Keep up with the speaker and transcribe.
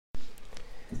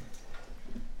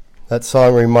That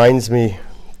song reminds me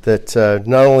that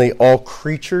not only all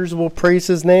creatures will praise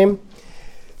his name,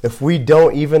 if we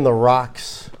don't, even the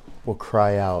rocks will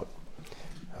cry out.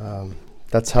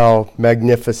 That's how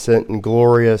magnificent and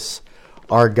glorious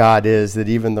our God is, that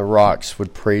even the rocks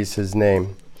would praise his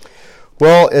name.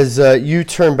 Well, as you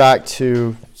turn back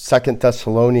to 2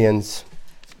 Thessalonians,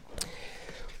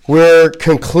 we're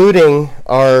concluding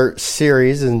our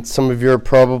series, and some of you are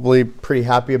probably pretty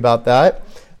happy about that.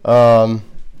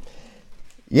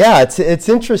 It's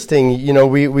interesting. You know,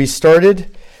 we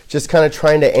started just kind of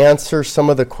trying to answer some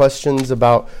of the questions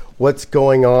about what's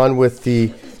going on with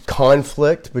the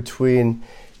conflict between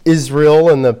Israel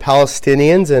and the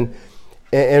Palestinians,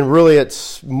 and really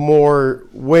it's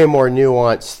way more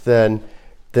nuanced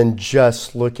than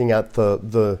just looking at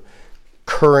the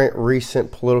current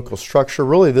recent political structure.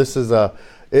 Really, this is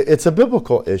it's a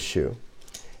biblical issue,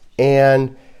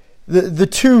 and the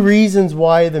two reasons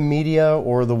why the media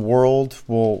or the world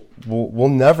will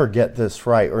never get this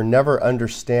right or never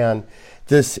understand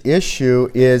this issue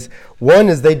is, one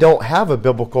is they don't have a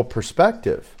biblical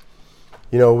perspective.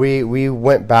 You know, we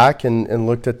went back and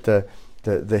looked at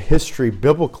the history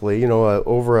biblically, you know,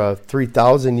 over a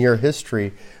 3,000-year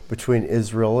history between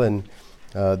Israel and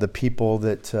the people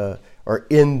that are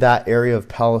in that area of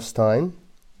Palestine,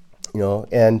 you know.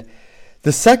 And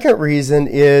the second reason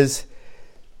is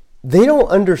they don't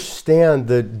understand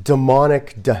the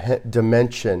demonic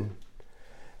dimension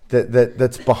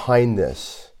that's behind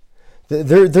this.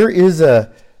 There is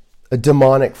a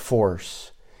demonic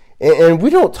force, and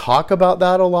we don't talk about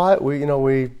that a lot.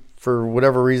 We for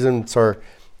whatever reason, it's our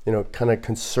kind of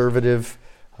conservative.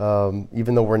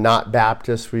 Even though we're not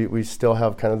Baptist, we still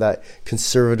have kind of that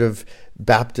conservative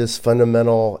Baptist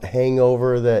fundamental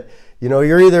hangover that,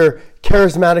 you're either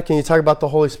charismatic and you talk about the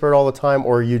Holy Spirit all the time,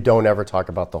 or you don't ever talk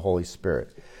about the Holy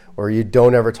Spirit, or you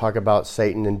don't ever talk about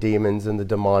Satan and demons and the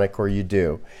demonic, or you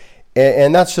do.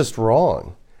 And that's just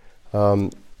wrong.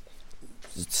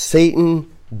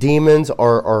 Satan, demons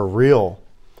are real.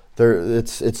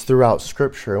 It's throughout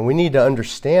Scripture. And we need to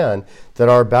understand that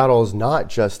our battle is not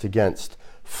just against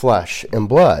flesh and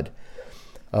blood.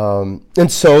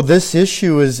 And so this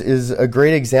issue is a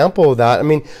great example of that. I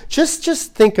mean,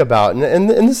 just think about, and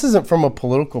this isn't from a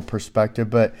political perspective,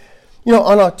 but,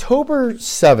 on October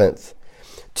 7th,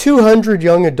 200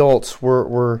 young adults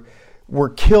were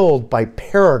killed by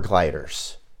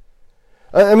paragliders.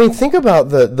 I mean, think about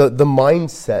the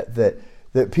mindset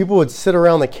that people would sit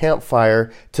around the campfire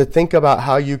to think about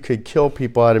how you could kill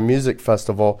people at a music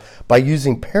festival by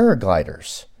using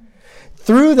paragliders.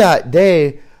 Through that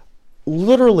day,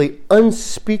 literally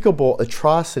unspeakable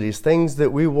atrocities, things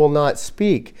that we will not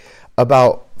speak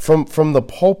about from the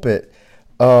pulpit,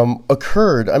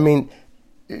 occurred. I mean,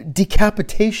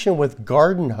 decapitation with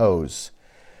garden hose,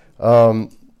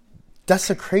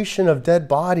 desecration of dead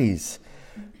bodies,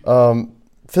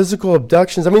 physical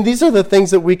abductions. I mean, these are the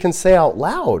things that we can say out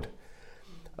loud.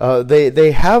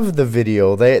 They have the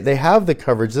video. They have the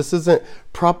coverage. This isn't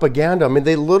propaganda. I mean,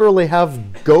 they literally have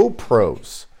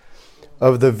GoPros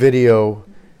of the video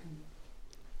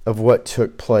of what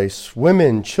took place.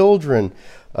 Women, children,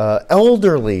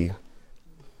 elderly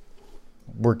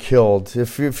were killed.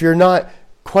 If you're not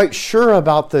quite sure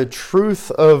about the truth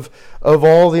of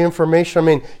all the information, I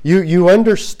mean, you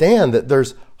understand that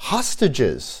there's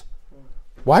hostages.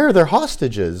 Why are there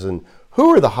hostages? And who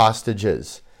are the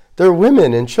hostages? They're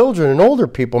women and children and older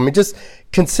people. I mean, just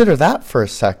consider that for a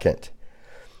second.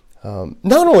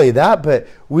 Not only that, but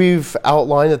we've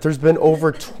outlined that there's been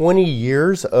over 20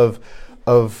 years of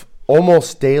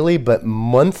almost daily but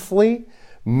monthly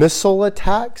missile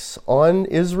attacks on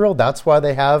Israel. That's why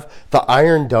they have the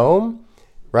Iron Dome,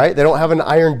 right? They don't have an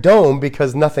Iron Dome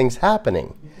because nothing's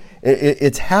happening.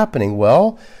 It's happening.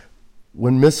 Well,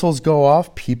 when missiles go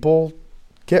off, people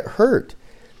get hurt.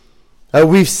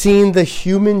 We've seen the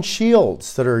human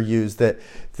shields that are used, that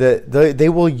they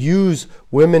will use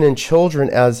women and children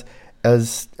as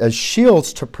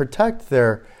shields to protect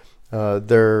their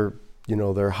hideouts,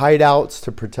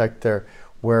 to protect their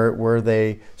where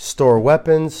they store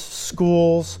weapons,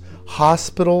 schools,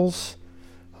 hospitals.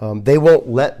 They won't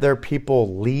let their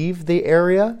people leave the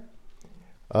area.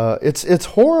 It's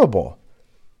horrible.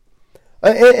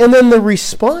 And then the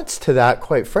response to that,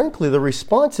 quite frankly, the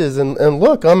response is, and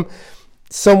look, I'm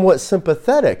somewhat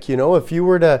sympathetic. If you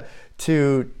were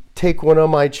to take one of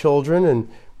my children and,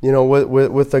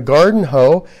 with a garden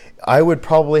hoe, I would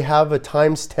probably have a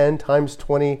times 10, times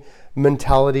 20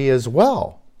 mentality as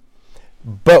well.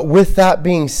 But with that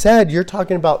being said, you're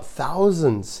talking about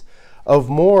thousands of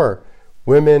more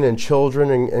women and children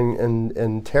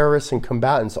and terrorists and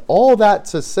combatants. All that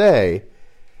to say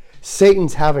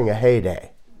Satan's having a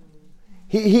heyday.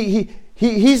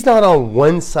 He's not on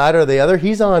one side or the other.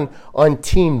 He's on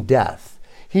team death.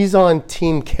 He's on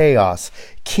team chaos,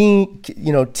 team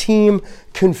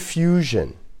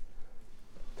confusion.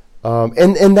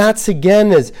 And that's,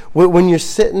 again, is when you're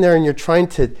sitting there and you're trying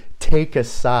to take a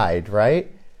side, right?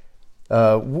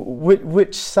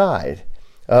 Which side?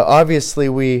 Obviously,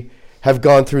 we have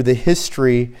gone through the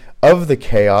history of the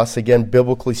chaos, again,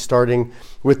 biblically starting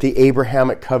with the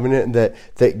Abrahamic covenant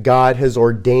that God has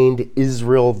ordained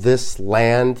Israel this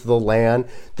land,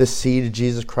 the seed of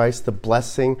Jesus Christ, the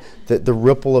blessing, the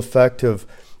ripple effect of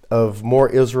more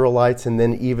Israelites, and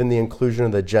then even the inclusion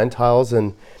of the Gentiles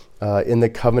in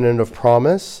the covenant of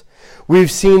promise.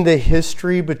 We've seen the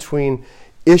history between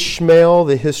Ishmael,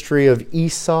 the history of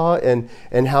Esau,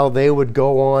 and how they would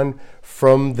go on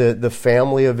from the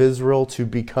family of Israel to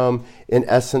become, in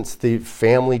essence, the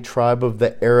family tribe of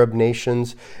the Arab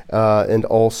nations, and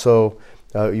also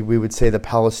we would say the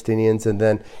Palestinians, and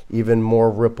then even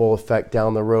more ripple effect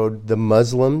down the road, the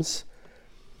Muslims.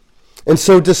 And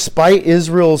so despite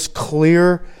Israel's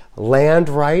clear land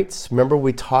rights, remember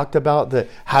we talked about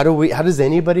how does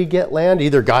anybody get land?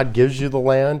 Either God gives you the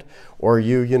land, or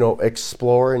you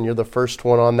explore and you're the first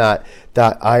one on that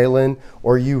island,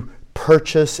 or you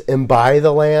purchase and buy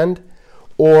the land,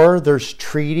 or there's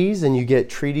treaties, and you get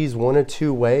treaties one of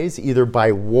two ways, either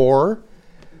by war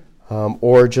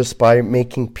or just by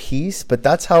making peace. But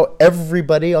that's how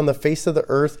everybody on the face of the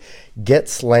earth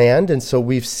gets land. And so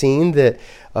we've seen that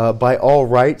by all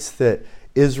rights that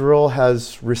Israel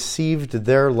has received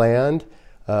their land,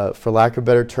 for lack of a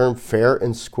better term, fair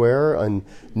and square on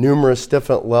numerous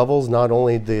different levels. Not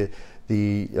only the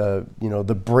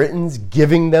Britons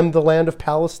giving them the land of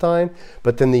Palestine,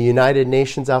 but then the United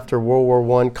Nations after World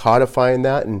War I codifying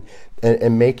that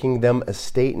and making them a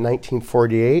state in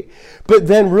 1948. But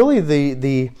then really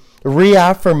the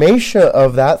reaffirmation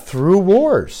of that through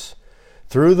wars,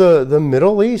 through the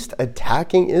Middle East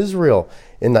attacking Israel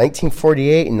in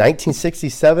 1948, in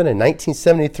 1967, and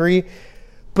 1973.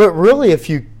 But really, if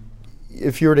you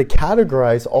were to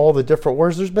categorize all the different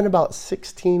wars, there's been about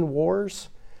 16 wars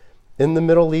in the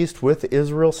Middle East with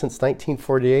Israel since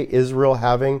 1948, Israel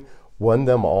having won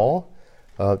them all.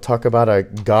 Talk about a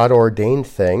God-ordained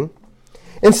thing.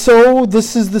 And so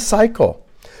this is the cycle.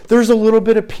 There's a little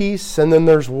bit of peace, and then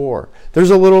there's war. There's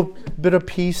a little bit of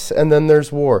peace, and then there's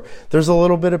war. There's a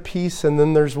little bit of peace, and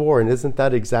then there's war. And isn't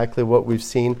that exactly what we've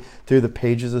seen through the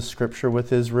pages of Scripture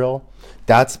with Israel?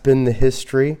 That's been the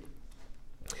history.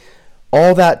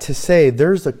 All that to say,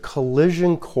 there's a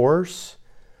collision course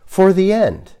for the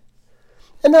end.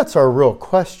 And that's our real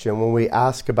question when we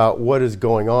ask about what is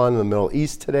going on in the Middle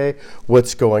East today,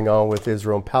 what's going on with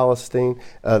Israel and Palestine,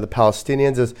 the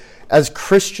Palestinians. As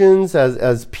Christians,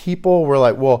 as people, we're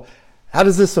like, well, how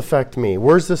does this affect me?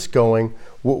 Where's this going?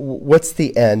 What's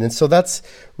the end? And so that's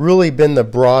really been the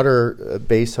broader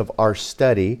base of our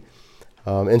study.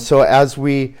 And so as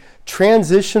we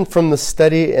transition from the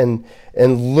study and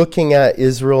looking at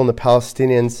Israel and the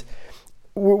Palestinians,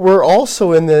 we're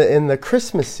also in the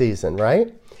Christmas season,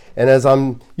 right? And as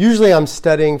I'm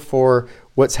studying for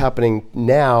what's happening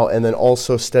now and then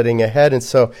also studying ahead. And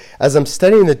so as I'm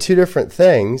studying the two different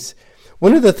things,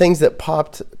 one of the things that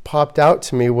popped out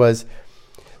to me was,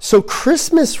 so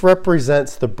Christmas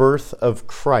represents the birth of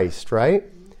Christ, right?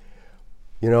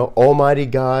 Almighty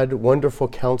God, wonderful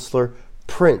Counselor,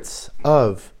 Prince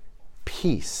of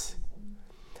Peace.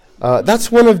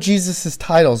 That's one of Jesus'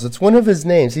 titles. It's one of his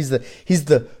names. He's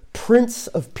the Prince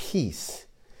of Peace.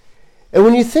 And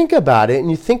when you think about it,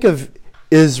 and you think of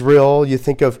Israel, you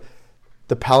think of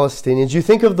the Palestinians, you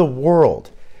think of the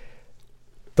world.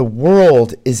 The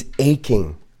world is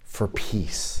aching for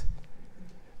peace.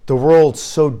 The world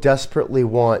so desperately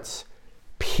wants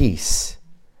peace.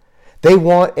 They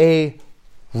want a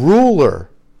ruler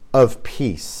of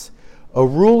peace, a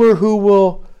ruler who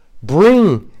will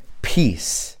bring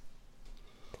peace.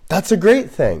 That's a great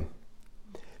thing.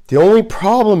 The only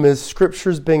problem is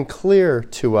Scripture's been clear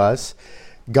to us.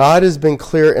 God has been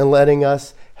clear in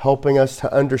helping us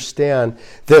to understand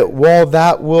that while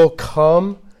that will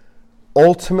come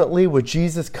ultimately with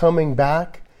Jesus coming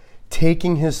back,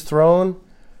 taking his throne,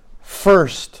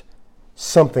 first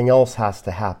something else has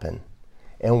to happen.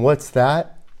 And what's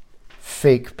that?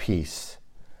 Fake peace.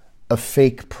 A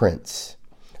fake prince.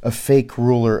 A fake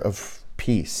ruler of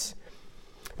peace.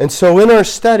 And so in our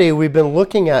study, we've been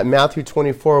looking at Matthew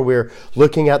 24. We're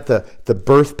looking at the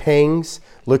birth pangs,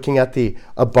 looking at the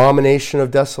abomination of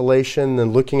desolation,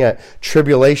 and looking at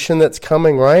tribulation that's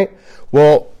coming, right?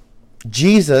 Well,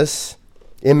 Jesus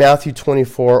in Matthew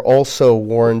 24 also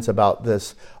warns about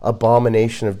this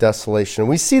abomination of desolation.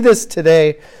 We see this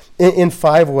today in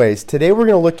 5 ways. Today we're going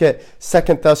to look at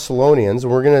 2 Thessalonians,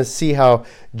 and we're going to see how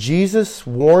Jesus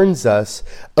warns us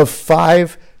of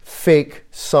 5 fake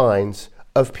signs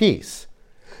of peace.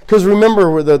 Because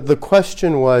remember, the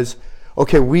question was,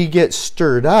 okay, we get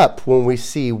stirred up when we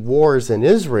see wars in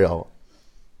Israel.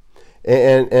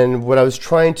 And what I was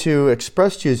trying to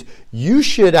express to you is you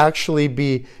should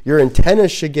actually your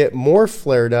antennas should get more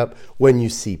flared up when you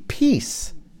see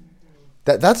peace.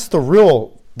 That's the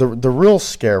real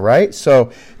scare, right?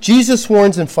 So Jesus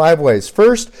warns in 5 ways.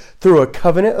 First, through a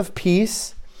covenant of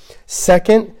peace.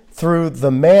 Second, through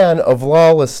the man of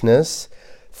lawlessness.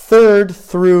 Third,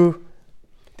 through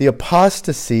the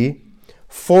apostasy.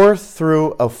 Fourth,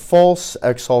 through a false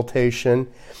exaltation.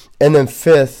 And then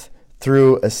fifth,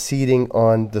 through a seating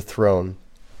on the throne.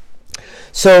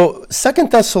 So 2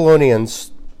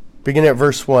 Thessalonians, beginning at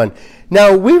verse 1.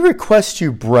 Now we request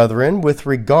you, brethren, with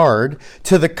regard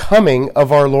to the coming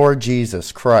of our Lord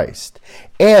Jesus Christ,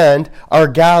 and our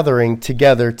gathering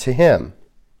together to him.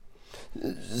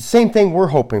 Same thing we're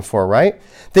hoping for, right?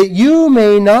 That you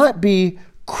may not be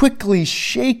quickly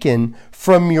shaken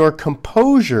from your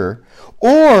composure,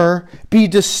 or be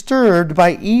disturbed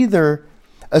by either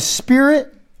a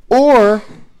spirit or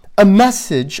a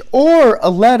message or a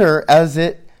letter as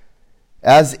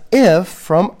if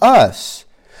from us,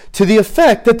 to the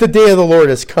effect that the day of the Lord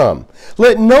has come.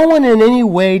 Let no one in any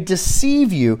way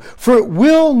deceive you, for it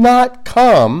will not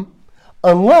come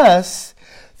unless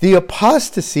the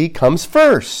apostasy comes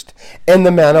first, and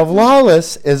the man of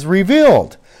lawless is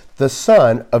revealed, the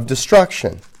son of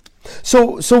destruction.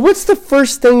 So what's the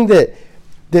first thing that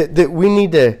we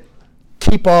need to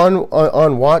keep on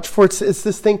watch for? It's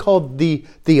this thing called the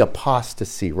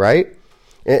apostasy, right?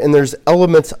 And there's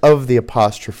elements of the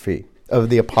apostasy. But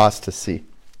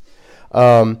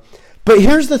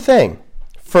here's the thing.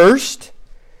 First,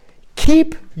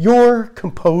 keep your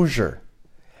composure.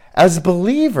 As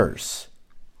believers,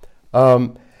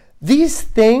 these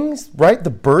things, right?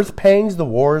 The birth pangs, the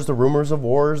wars, the rumors of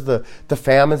wars, the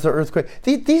famines, the earthquake,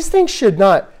 these things should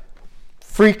not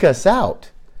freak us out.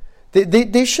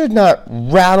 They should not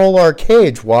rattle our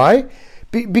cage. Why?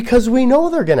 Because we know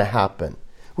they're going to happen.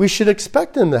 We should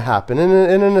expect them to happen.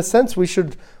 And in a sense, we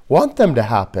should want them to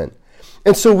happen.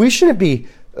 And so we shouldn't be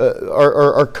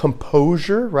our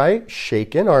composure, right,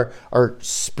 shaken, our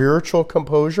spiritual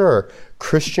composure, our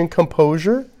Christian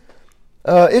composure.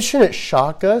 It shouldn't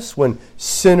shock us when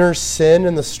sinners sin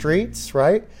in the streets,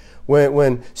 right?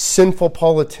 When sinful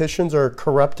politicians are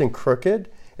corrupt and crooked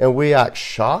and we act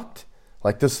shocked.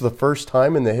 Like this is the first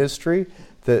time in the history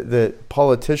that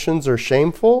politicians are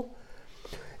shameful.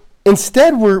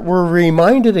 Instead, we're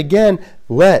reminded again,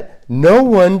 let no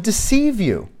one deceive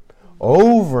you.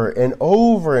 Over and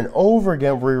over and over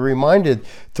again, we're reminded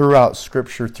throughout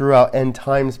Scripture, throughout end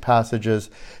times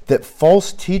passages, that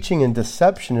false teaching and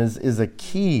deception is a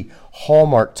key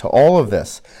hallmark to all of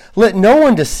this. Let no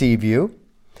one deceive you.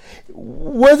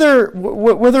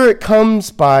 Whether it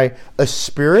comes by a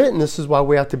spirit, and this is why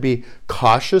we have to be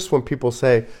cautious when people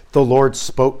say, the Lord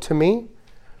spoke to me.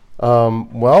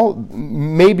 Well,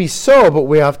 maybe so, but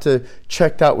we have to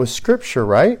check that with Scripture,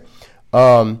 right?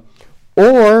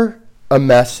 Or a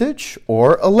message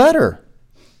or a letter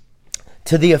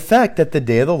to the effect that the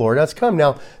day of the Lord has come.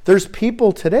 Now, there's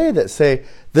people today that say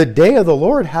the day of the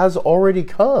Lord has already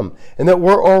come and that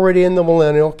we're already in the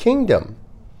millennial kingdom.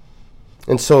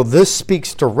 And so this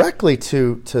speaks directly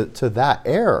to that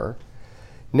error.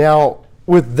 Now,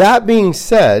 with that being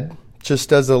said,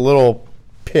 just as a little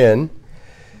pin,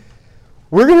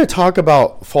 we're going to talk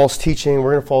about false teaching.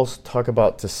 We're going to talk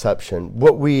about deception.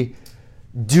 What we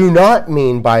do not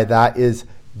mean by that is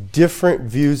different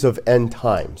views of end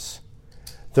times.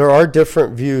 There are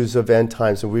different views of end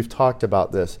times, and we've talked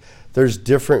about this. There's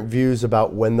different views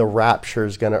about when the rapture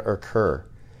is going to occur.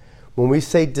 When we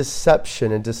say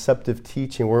deception and deceptive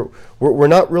teaching, we're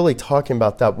not really talking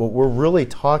about that. What we're really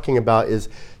talking about is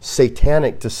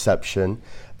satanic deception,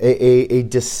 a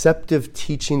deceptive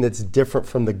teaching that's different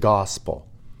from the gospel,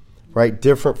 right?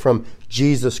 Different from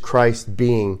Jesus Christ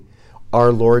being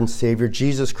our Lord and Savior,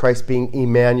 Jesus Christ being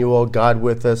Emmanuel, God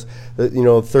with us,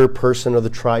 third person of the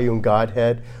triune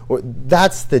Godhead.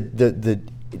 That's the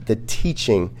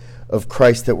teaching of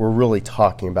Christ that we're really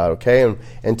talking about, okay?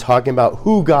 And talking about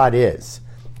who God is,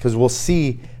 because we'll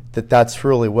see that that's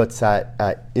really what's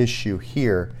at issue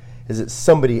here, is that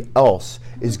somebody else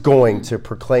is going to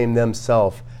proclaim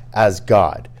themselves as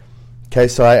God. Okay,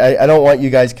 so I don't want you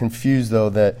guys confused, though,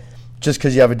 that just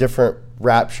because you have a different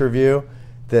rapture view,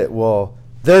 that, well,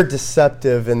 they're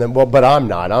deceptive, and then, well, but I'm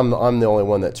not. I'm the only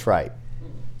one that's right.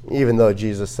 Even though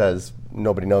Jesus says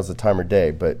nobody knows the time or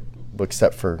day, but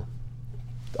except for,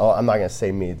 I'm not going to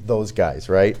say me, those guys,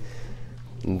 right?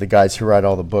 And the guys who write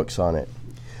all the books on it.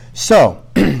 So,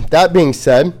 that being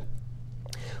said,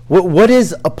 what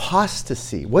is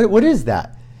apostasy? What is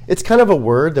that? It's kind of a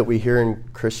word that we hear in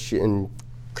Christian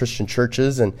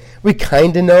churches, and we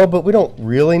kind of know, but we don't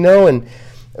really know. And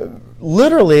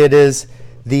literally, it is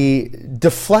the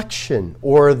deflection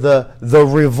or the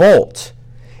revolt.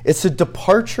 It's a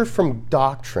departure from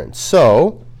doctrine.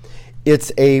 So,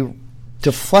 it's a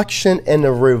deflection and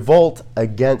a revolt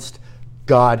against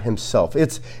God himself.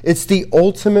 It's the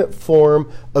ultimate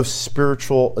form of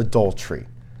spiritual adultery.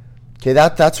 Okay,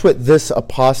 that's what this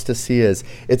apostasy is.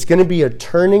 It's going to be a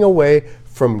turning away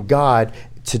from God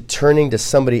to turning to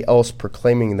somebody else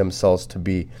proclaiming themselves to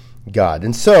be God.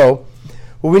 And so,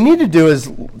 what we need to do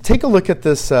is take a look at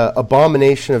this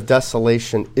abomination of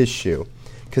desolation issue,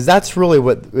 because that's really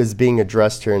what is being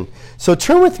addressed here. And so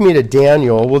turn with me to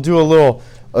Daniel. We'll do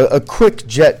a quick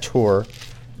jet tour.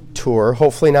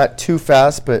 Hopefully not too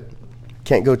fast, but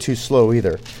can't go too slow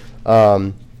either.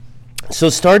 So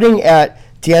starting at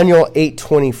Daniel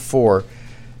 8:24,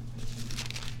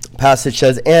 passage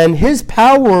says, "And his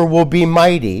power will be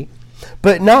mighty,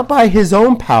 but not by his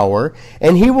own power,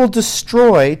 and he will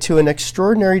destroy to an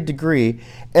extraordinary degree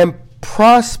and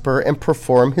prosper and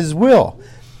perform his will.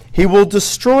 He will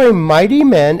destroy mighty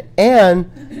men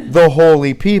and the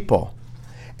holy people.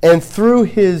 And through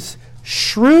his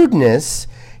shrewdness,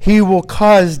 he will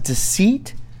cause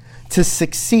deceit to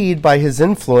succeed by his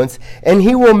influence, and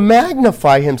he will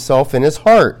magnify himself in his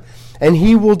heart, and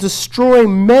he will destroy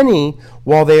many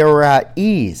while they are at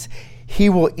ease. He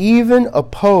will even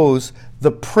oppose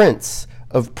the prince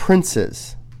of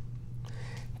princes,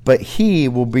 but he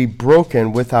will be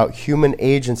broken without human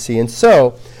agency." And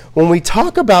so, when we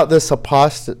talk about this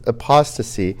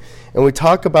apostasy, and we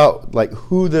talk about like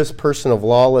who this person of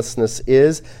lawlessness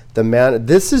is, the man,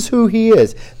 this is who he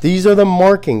is. These are the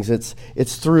markings.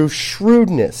 It's through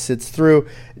shrewdness. It's through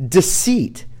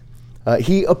deceit.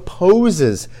 He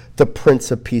opposes the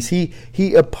Prince of Peace.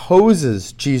 He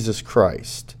opposes Jesus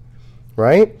Christ,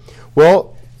 right?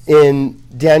 Well, in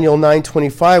Daniel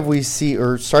 9:25, we see,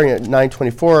 or starting at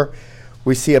 9:24,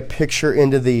 we see a picture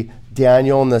into the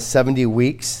Daniel and the 70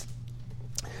 weeks.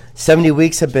 70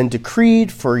 weeks have been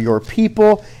decreed for your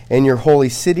people and your holy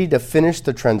city to finish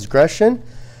the transgression,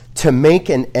 to make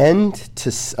an end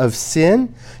of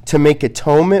sin, to make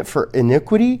atonement for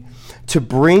iniquity, to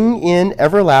bring in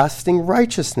everlasting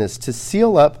righteousness, to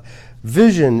seal up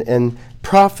vision and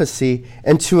prophecy,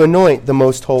 and to anoint the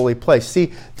most holy place.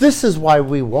 See, this is why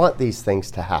we want these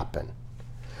things to happen.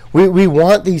 We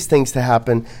want these things to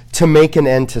happen to make an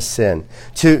end to sin,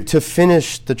 to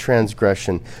finish the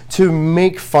transgression, to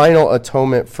make final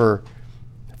atonement for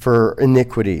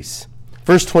iniquities.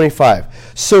 Verse 25,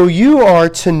 "So you are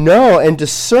to know and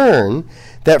discern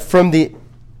that from the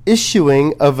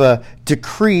issuing of a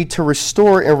decree to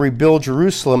restore and rebuild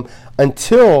Jerusalem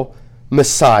until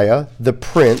Messiah, the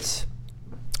Prince,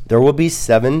 there will be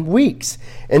 7 weeks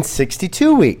and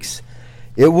 62 weeks.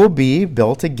 It will be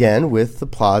built again with the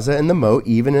plaza and the moat,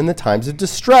 even in the times of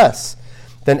distress.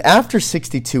 Then after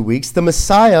 62 weeks, the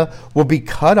Messiah will be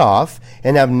cut off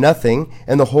and have nothing,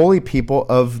 and the holy people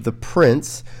of the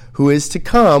Prince who is to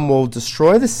come will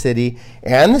destroy the city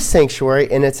and the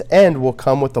sanctuary, and its end will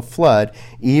come with a flood.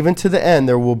 Even to the end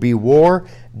there will be war.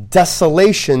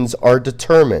 Desolations are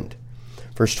determined."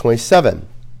 Verse 27,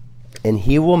 "And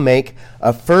he will make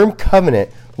a firm covenant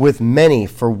with many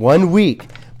for 1 week,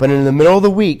 but in the middle of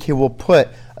the week he will put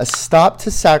a stop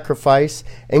to sacrifice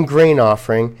and grain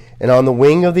offering, and on the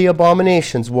wing of the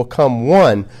abominations will come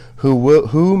one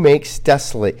who makes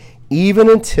desolate, even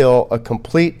until a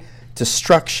complete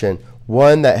destruction,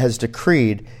 one that has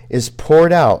decreed, is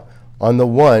poured out on the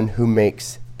one who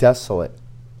makes desolate."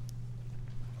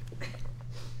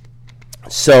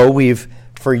 So we've,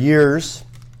 for years,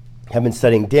 have been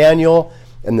studying Daniel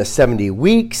and the 70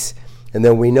 weeks, and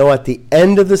then we know at the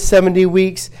end of the 70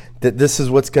 weeks that this is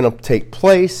what's going to take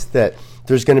place, that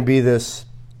there's going to be this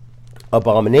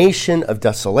abomination of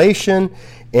desolation.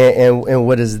 And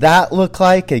what does that look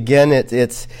like? Again,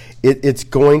 it's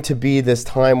going to be this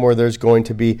time where there's going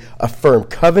to be a firm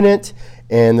covenant,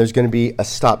 and there's going to be a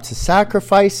stop to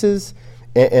sacrifices,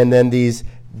 and then these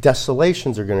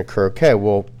desolations are going to occur. Okay,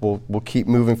 we'll keep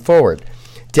moving forward.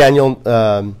 Daniel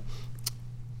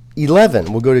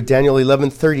 11. We'll go to Daniel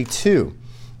 11:32.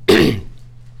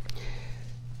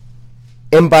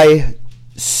 "And by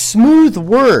smooth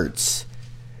words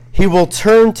he will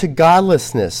turn to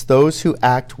godlessness those who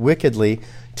act wickedly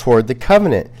toward the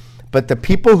covenant. But the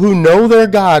people who know their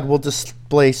God will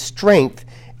display strength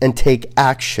and take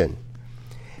action.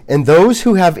 And those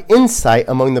who have insight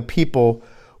among the people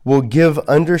will give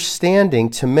understanding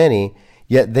to many,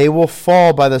 yet they will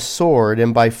fall by the sword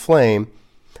and by flame,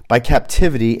 by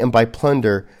captivity and by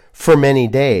plunder for many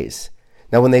days.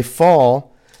 Now when they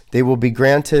fall, they will be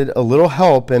granted a little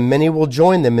help, and many will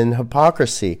join them in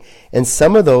hypocrisy. And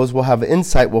some of those will have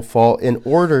insight will fall in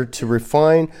order to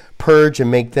refine, purge, and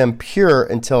make them pure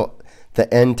until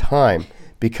the end time,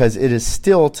 because it is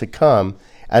still to come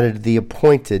at the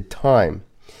appointed time.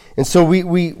 And so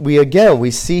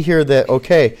we see here that,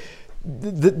 okay,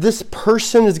 this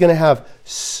person is going to have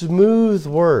smooth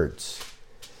words.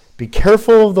 Be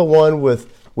careful of the one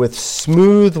with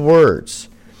smooth words.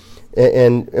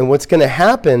 And what's going to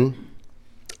happen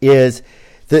is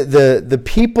the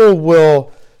people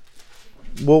will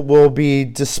be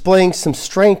displaying some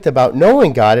strength about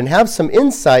knowing God and have some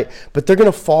insight, but they're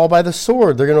going to fall by the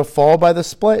sword. They're going to fall by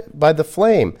the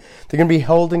flame. They're going to be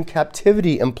held in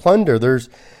captivity and plunder.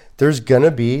 There's going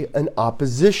to be an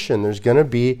opposition. There's going to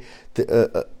be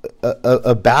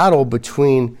a battle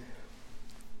between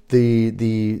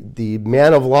the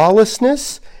man of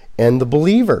lawlessness and the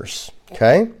believers.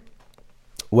 Okay?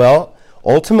 Well,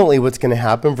 ultimately what's going to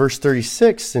happen, verse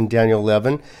 36 in Daniel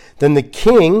 11, then the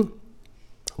king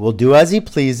will do as he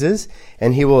pleases,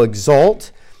 and he will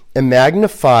exalt and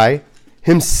magnify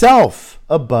himself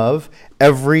above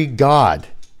every god,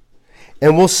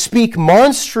 and will speak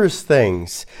monstrous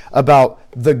things about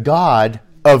the God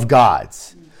of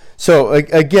gods. So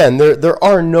again, there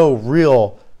are no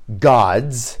real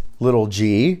gods, little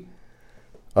g,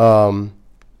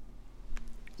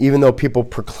 even though people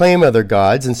proclaim other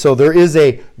gods. And so there is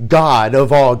a God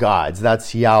of all gods.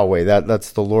 That's Yahweh.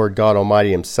 That's the Lord God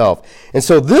Almighty himself. And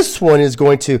so this one is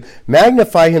going to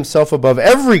magnify himself above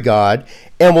every god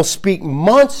and will speak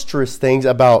monstrous things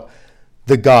about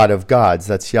the God of gods.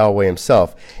 That's Yahweh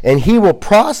himself. And he will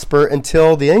prosper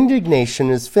until the indignation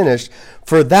is finished,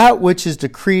 for that which is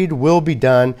decreed will be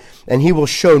done, and he will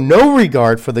show no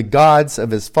regard for the gods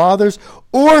of his fathers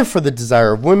or for the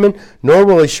desire of women, nor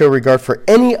will he show regard for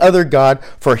any other god,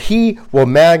 for he will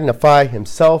magnify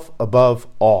himself above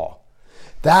all.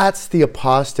 That's the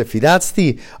apostasy. That's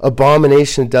the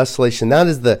abomination of desolation. That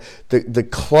is the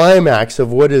climax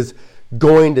of what is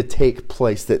going to take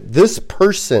place, that this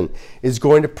person is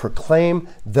going to proclaim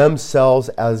themselves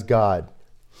as God.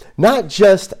 Not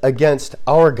just against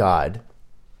our God,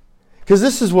 because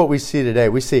this is what we see today.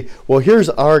 We see, well, here's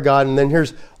our God, and then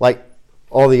here's like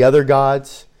all the other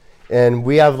gods, and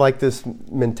we have like this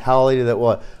mentality that,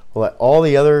 well, all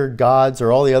the other gods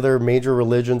or all the other major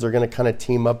religions are going to kind of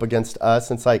team up against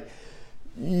us. And it's like,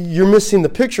 you're missing the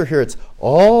picture here. It's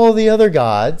all the other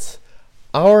gods,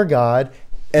 our God,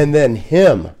 and then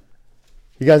him.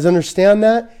 You guys understand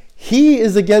that? He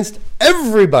is against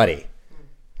everybody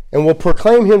and will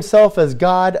proclaim himself as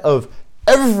God of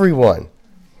everyone.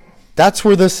 That's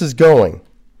where this is going.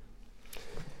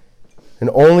 And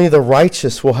only the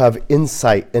righteous will have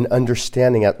insight and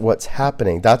understanding at what's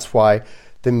happening. That's why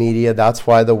the media, that's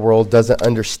why the world doesn't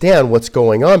understand what's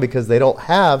going on, because they don't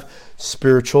have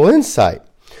spiritual insight.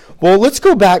 Well, let's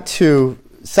go back to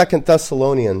 2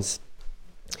 Thessalonians.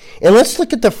 And let's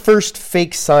look at the first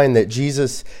fake sign that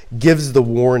Jesus gives the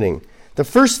warning. The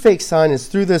first fake sign is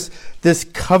through this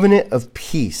covenant of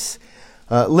peace.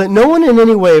 Let no one in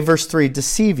any way, verse 3,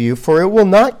 deceive you, for it will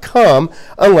not come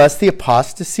unless the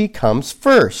apostasy comes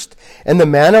first, and the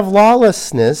man of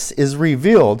lawlessness is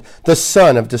revealed, the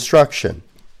son of destruction,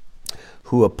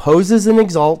 who opposes and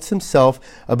exalts himself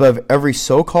above every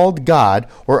so-called God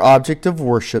or object of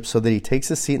worship, so that he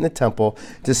takes a seat in the temple,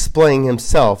 displaying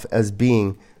himself as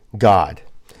being God.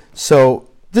 So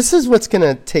this is what's going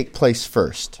to take place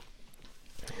first.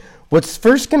 What's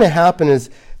first going to happen is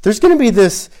there's going to be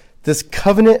this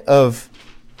covenant of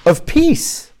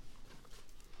peace.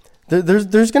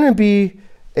 There's going to be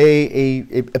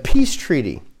a peace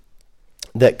treaty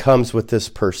that comes with this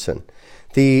person.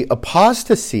 The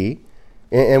apostasy,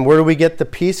 and where do we get the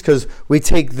peace? Because we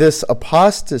take this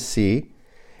apostasy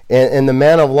and the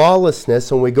man of lawlessness,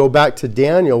 and we go back to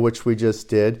Daniel, which we just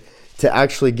did, to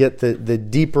actually get the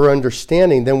deeper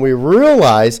understanding. Then we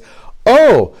realize,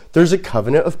 oh, there's a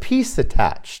covenant of peace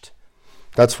attached.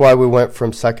 That's why we went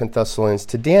from 2 Thessalonians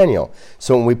to Daniel.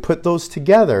 So when we put those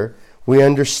together, we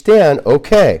understand,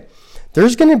 okay,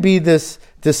 there's going to be this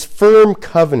firm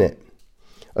covenant,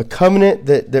 a covenant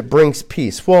that brings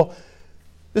peace. Well,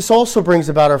 this also brings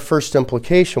about our first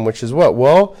implication, which is what?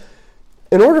 Well,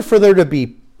 in order for there to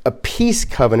be a peace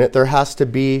covenant, there has to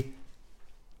be,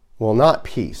 well, not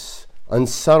peace,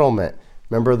 unsettlement.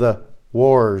 Remember the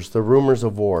wars, the rumors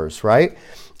of wars, right?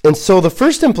 And so the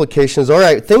first implication is, all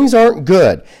right, things aren't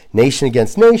good. Nation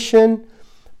against nation,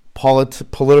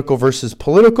 political versus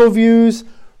political views,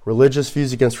 religious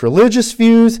views against religious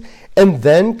views, and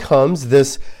then comes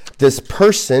this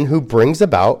person who brings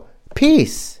about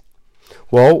peace.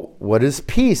 Well, what is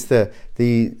peace?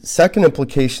 The second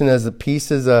implication is that peace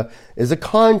is a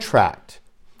contract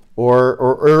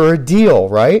or a deal,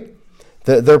 right?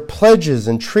 They're pledges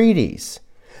and treaties.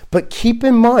 But keep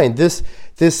in mind,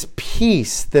 this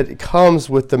peace that comes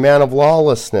with the man of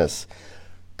lawlessness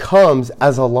comes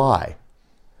as a lie.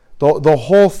 The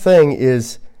whole thing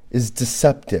is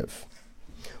deceptive.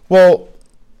 Well,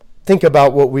 think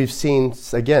about what we've seen,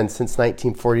 again, since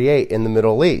 1948 in the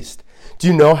Middle East. Do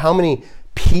you know how many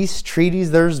peace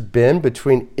treaties there's been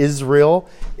between Israel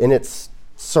and its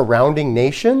surrounding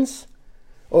nations?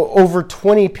 Over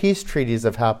 20 peace treaties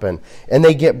have happened, and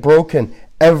they get broken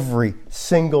every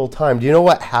single time. Do you know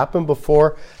what happened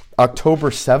before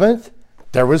October 7th?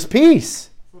 There was peace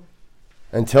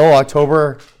until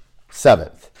October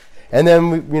 7th. And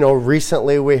then,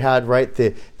 recently we had, right,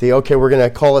 okay, we're going to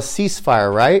call a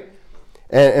ceasefire, right?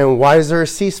 And why is there a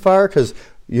ceasefire? Because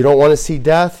you don't want to see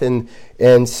death. And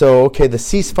so, okay, the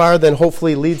ceasefire then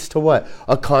hopefully leads to what?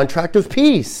 A contract of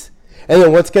peace. And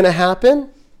then what's going to happen?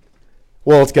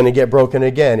 Well, it's going to get broken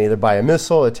again, either by a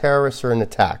missile, a terrorist, or an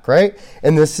attack, right?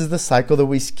 And this is the cycle that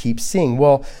we keep seeing.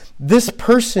 Well, this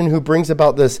person who brings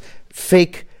about this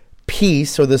fake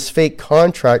peace or this fake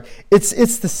contract,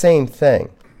 it's the same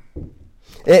thing.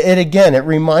 And again, it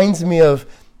reminds me of,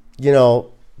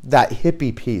 that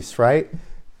hippie piece, right?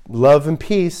 Love and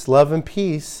peace, love and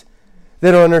peace.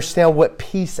 They don't understand what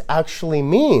peace actually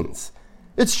means.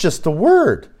 It's just a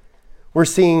word. We're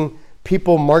seeing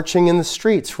people marching in the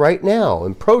streets right now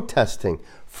and protesting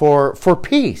for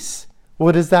peace.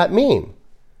 What does that mean?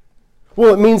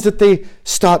 Well, it means that they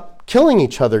stop killing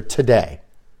each other today.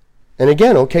 And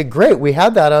again, okay, great. We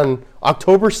had that on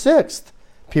October 6th.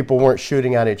 People weren't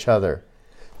shooting at each other.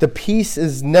 The peace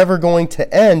is never going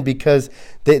to end because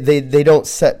they don't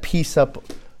set peace up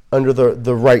under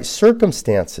the right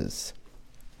circumstances.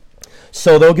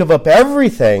 So they'll give up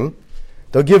everything.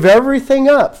 They'll give everything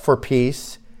up for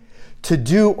peace to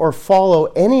do or follow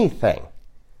anything.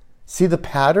 See the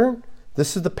pattern?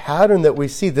 This is the pattern that we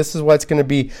see. This is why it's going to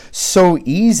be so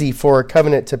easy for a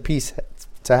covenant to peace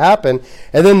to happen.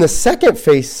 And then the second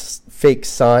fake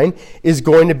sign is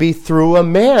going to be through a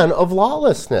man of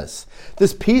lawlessness.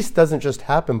 This peace doesn't just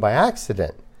happen by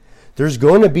accident. There's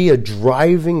going to be a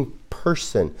driving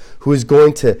person who is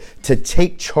going to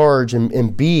take charge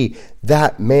and be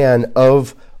that man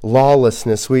of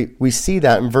lawlessness. We see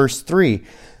that in verse 3.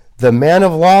 The man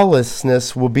of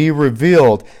lawlessness will be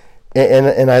revealed.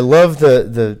 And I love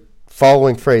the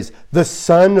following phrase, the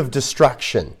son of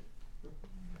destruction.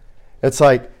 It's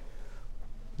like,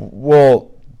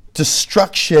 well,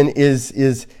 destruction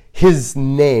is his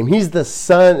name. He's the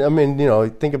son. I mean,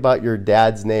 think about your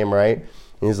dad's name, right?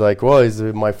 And he's like, well,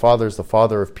 my father's the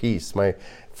father of peace. My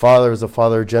father is the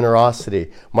father of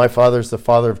generosity. My father's the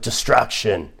father of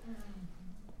destruction.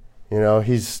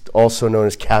 He's also known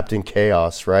as Captain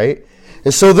Chaos, right?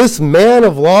 And so this man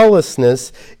of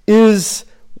lawlessness is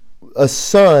a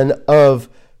son of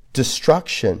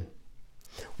destruction.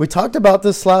 We talked about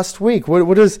this last week.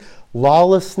 What does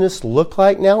lawlessness look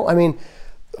like now? I mean,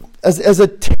 as a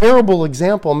terrible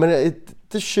example,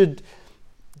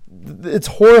 it's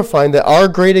horrifying that our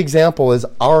great example is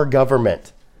our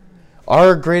government.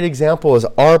 Our great example is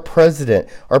our president.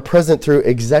 Our president, through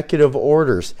executive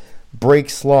orders,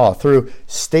 breaks law. Through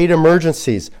state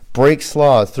emergencies, breaks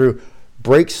law.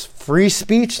 Breaks free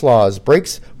speech laws,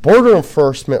 breaks border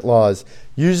enforcement laws,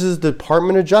 uses the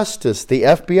Department of Justice, the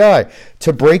FBI,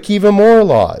 to break even more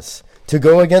laws, to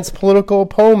go against political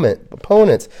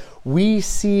opponents. We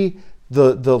see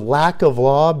the lack of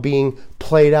law being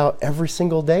played out every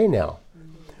single day now.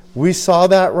 We saw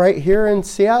that right here in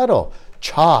Seattle.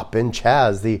 CHOP and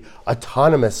CHAZ, the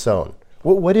autonomous zone.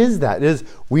 What is that? It is,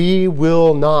 we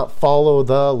will not follow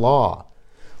the law.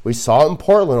 We saw it in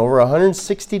Portland over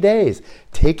 160 days,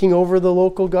 taking over the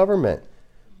local government,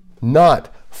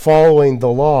 not following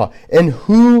the law. And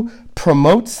who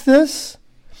promotes this?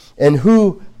 And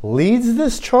who leads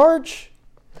this charge?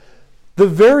 The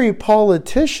very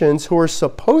politicians who are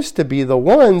supposed to be the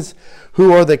ones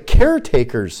who are the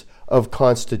caretakers of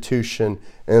Constitution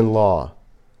and law.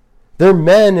 They're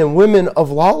men and women of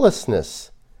lawlessness.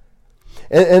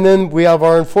 And then we have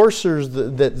our enforcers,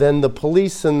 then the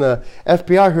police and the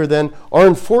FBI who then are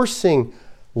enforcing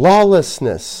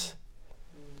lawlessness.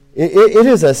 It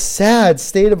is a sad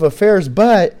state of affairs,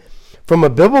 but from a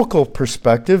biblical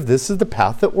perspective, this is the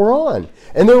path that we're on.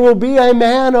 And there will be a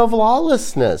man of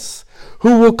lawlessness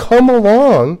who will come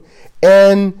along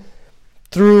and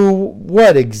through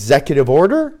what? Executive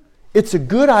order? It's a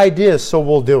good idea, so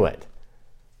we'll do it.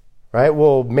 Right?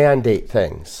 We'll mandate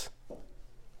things.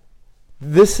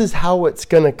 This is how it's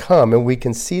going to come, and we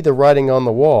can see the writing on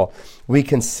the wall. We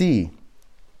can see,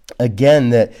 again,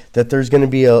 that there's going to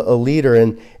be a leader,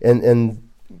 and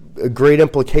a great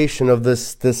implication of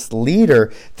this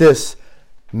leader, this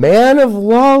man of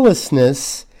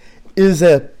lawlessness, is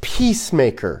a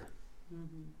peacemaker.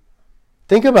 Mm-hmm.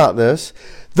 Think about this.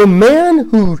 The man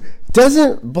who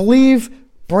doesn't believe,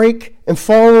 break, and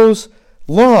follows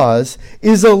laws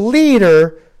is a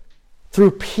leader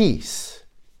through peace.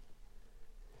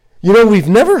 You know, we've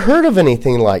never heard of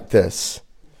anything like this.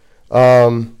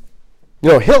 Hitler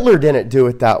didn't do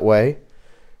it that way.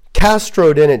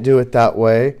 Castro didn't do it that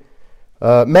way.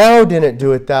 Mao didn't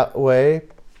do it that way.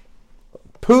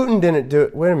 Putin didn't do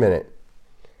it. Wait a minute.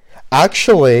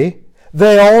 Actually,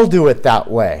 they all do it that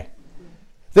way.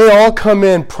 They all come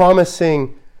in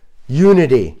promising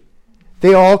unity.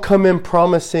 They all come in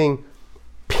promising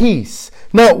peace.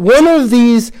 Not one of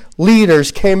these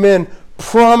leaders came in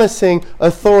promising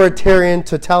authoritarian,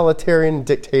 totalitarian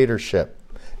dictatorship.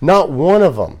 Not one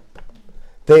of them.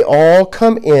 They all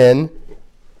come in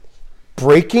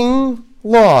breaking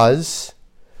laws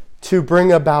to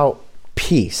bring about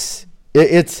peace.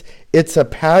 It's a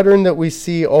pattern that we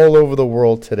see all over the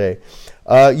world today.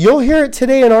 You'll hear it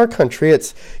today in our country.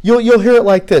 You'll hear it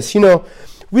like this. You know,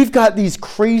 we've got these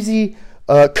crazy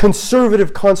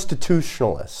conservative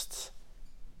constitutionalists.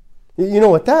 You know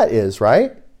what that is,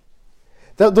 right?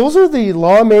 Those are the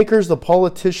lawmakers, the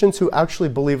politicians who actually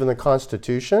believe in the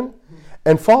Constitution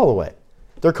and follow it.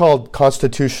 They're called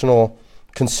constitutional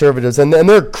conservatives, and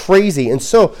they're crazy. And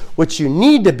so what you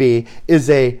need to be is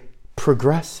a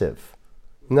progressive.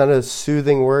 Isn't that a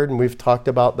soothing word? And we've talked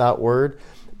about that word.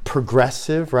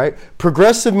 Progressive, right?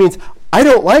 Progressive means, I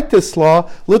don't like this law.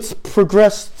 Let's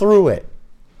progress through it.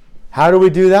 How do we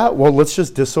do that? Well, let's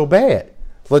just disobey it.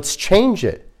 Let's change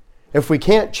it. If we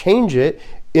can't change it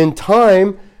in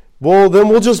time, well, then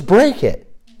we'll just break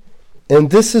it. And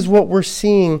this is what we're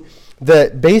seeing,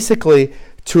 that basically,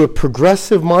 to a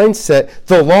progressive mindset,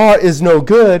 the law is no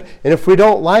good, and if we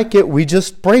don't like it, we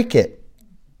just break it.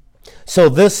 So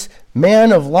this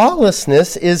man of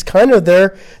lawlessness is kind of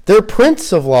their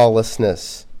prince of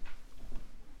lawlessness.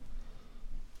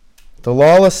 The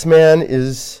lawless man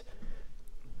is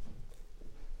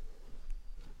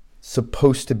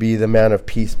supposed to be the man of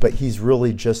peace, but he's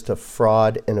really just a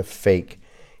fraud and a fake.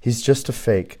 He's just a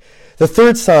fake. The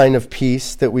third sign of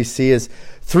peace that we see is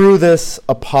through this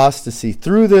apostasy,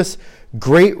 through this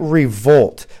great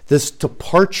revolt, this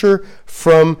departure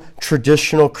from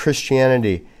traditional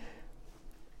Christianity.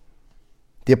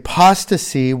 The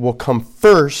apostasy will come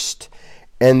first,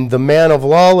 and the man of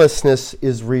lawlessness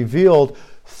is revealed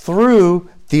through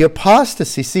the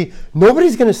apostasy. See,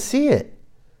 nobody's going to see it.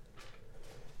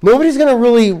 Nobody's going to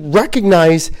really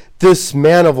recognize this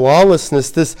man of lawlessness,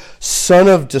 this son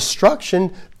of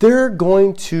destruction. They're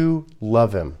going to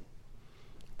love him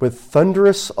with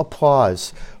thunderous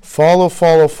applause. Follow,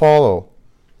 follow, follow.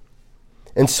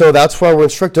 And so that's why we're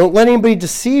instructed. Don't let anybody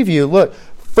deceive you. Look,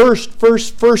 first,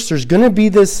 there's going to be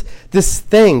this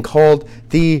thing called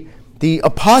the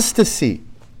apostasy.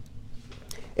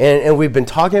 And we've been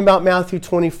talking about Matthew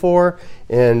 24,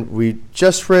 and we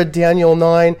just read Daniel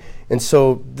 9. And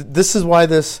so this is why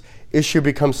this issue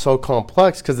becomes so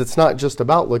complex, because it's not just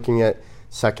about looking at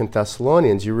 2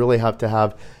 Thessalonians. You really have to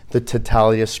have the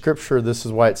totality of Scripture. This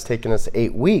is why it's taken us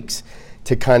 8 weeks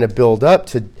to kind of build up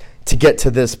to get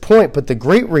to this point. But the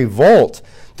great revolt,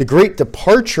 the great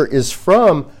departure is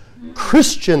from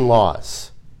Christian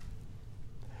laws.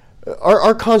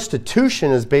 Our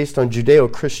Constitution is based on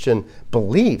Judeo-Christian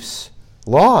beliefs,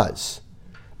 laws.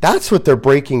 That's what they're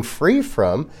breaking free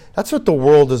from. That's what the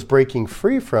world is breaking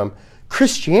free from.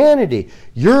 Christianity,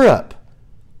 Europe,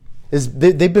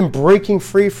 they've been breaking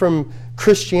free from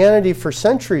Christianity for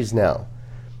centuries now.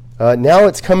 Now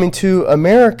it's coming to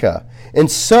America.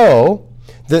 And so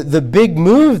the big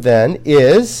move then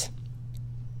is,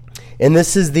 and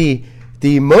this is the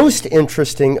most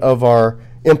interesting of our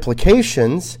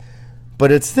implications,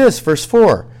 but it's this, verse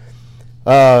 4.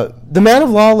 The man of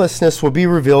lawlessness will be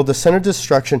revealed, the son of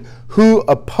destruction, who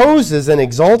opposes and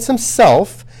exalts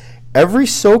himself, every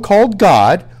so-called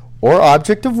God or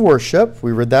object of worship,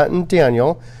 we read that in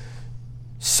Daniel,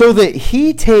 so that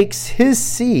he takes his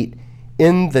seat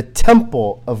in the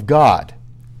temple of God,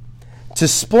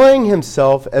 displaying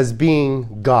himself as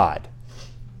being God.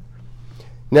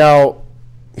 Now,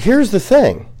 here's the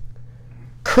thing.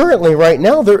 currently, right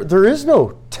now, there is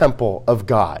no temple of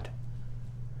God.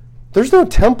 There's no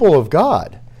temple of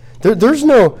God. There's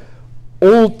no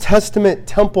Old Testament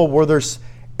temple where there's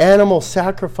animal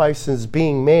sacrifices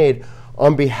being made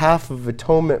on behalf of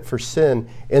atonement for sin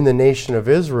in the nation of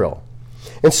Israel.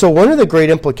 And so one of the great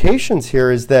implications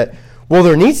here is that, well,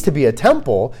 there needs to be a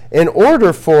temple in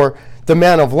order for the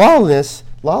man of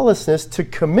lawlessness to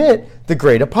commit the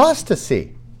great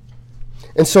apostasy.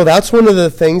 And so that's one of the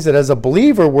things that as a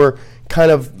believer we're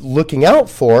kind of looking out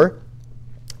for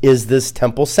is this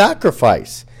temple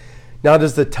sacrifice. Now,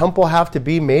 does the temple have to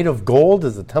be made of gold?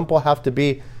 Does the temple have to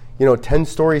be, 10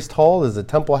 stories tall? Does the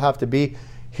temple have to be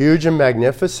huge and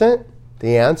magnificent?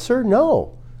 The answer,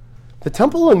 no. The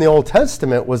temple in the Old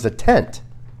Testament was a tent.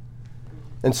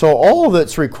 And so all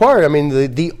that's required,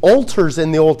 the altars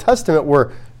in the Old Testament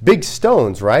were big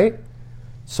stones, right?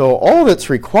 So all that's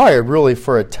required really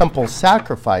for a temple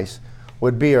sacrifice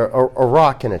would be a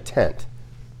rock and a tent.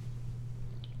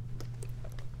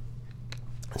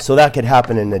 So that could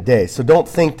happen in a day. So don't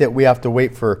think that we have to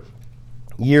wait for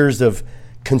years of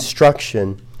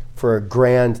construction for a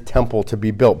grand temple to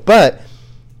be built. But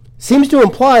seems to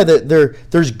imply that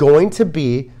there's going to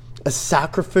be a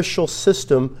sacrificial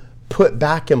system put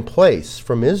back in place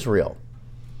from Israel.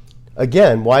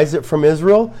 Again, why is it from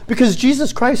Israel? Because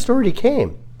Jesus Christ already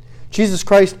came. Jesus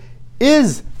Christ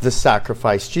is the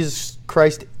sacrifice. Jesus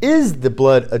Christ is the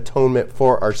blood atonement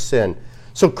for our sin.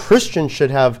 So Christians should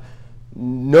have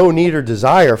no need or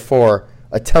desire for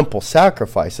a temple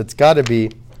sacrifice. It's got to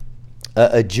be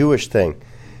a Jewish thing.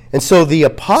 And so the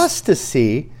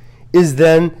apostasy is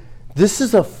then, this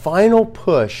is a final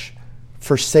push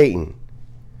for Satan.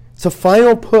 It's a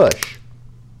final push.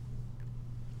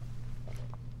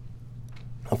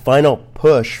 A final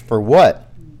push for what?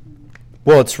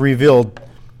 Well, it's revealed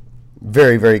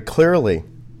very, very clearly.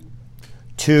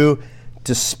 To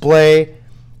display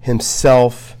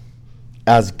himself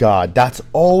as God. That's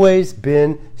always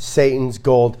been Satan's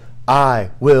goal. I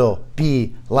will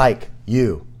be like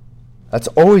you. That's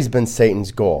always been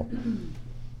Satan's goal.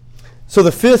 So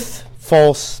the fifth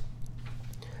false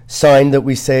sign that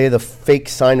we say, the fake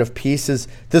sign of peace, is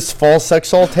this false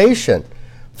exaltation.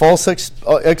 False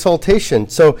exaltation.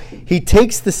 So he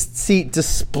takes the seat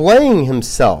displaying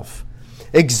himself,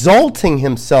 exalting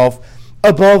himself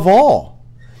above all.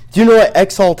 Do you know what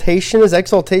exaltation is?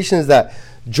 Exaltation is that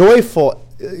joyful,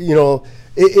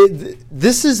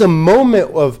 this is a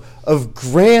moment of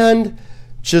grand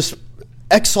just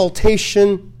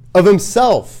exaltation of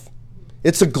himself.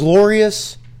 It's a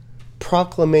glorious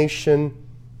proclamation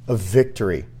of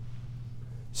victory.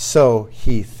 So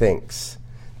he thinks.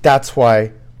 That's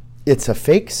why it's a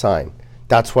fake sign.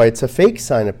 That's why it's a fake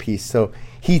sign of peace. So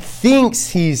he thinks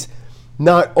he's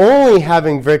not only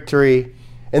having victory,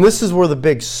 and this is where the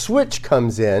big switch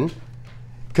comes in,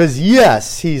 because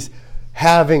yes, he's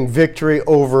having victory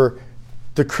over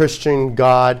the Christian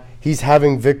God. He's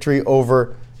having victory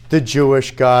over the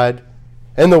Jewish God.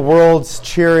 And the world's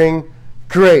cheering,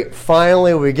 great,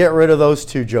 finally we get rid of those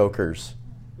two jokers.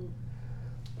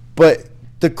 But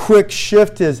the quick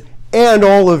shift is, and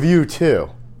all of you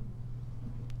too.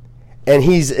 And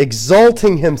he's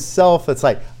exalting himself. It's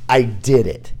like, I did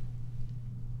it.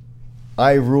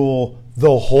 I rule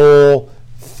the whole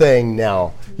thing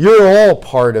now. You're all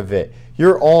part of it.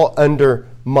 You're all under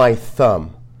my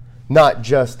thumb. Not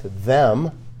just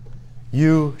them,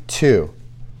 you too.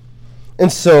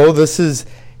 And so this is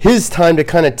his time to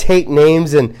kind of take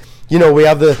names, and we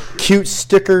have the cute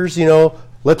stickers,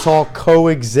 let's all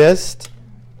coexist.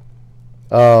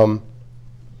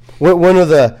 One of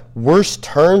the worst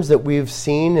terms that we've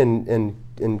seen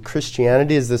in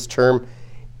Christianity is this term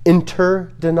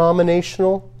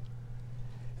interdenominational.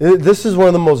 This is one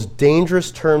of the most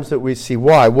dangerous terms that we see.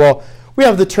 Why? Well, we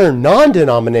have the term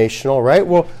non-denominational, right?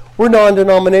 Well, we're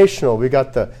non-denominational. We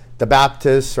got the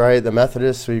Baptists, right? The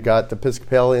Methodists. We've got the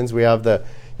Episcopalians. We have the,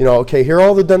 here are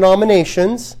all the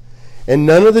denominations, and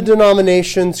none of the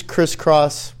denominations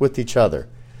crisscross with each other.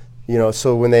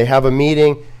 So when they have a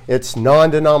meeting, it's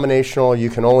non-denominational. You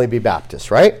can only be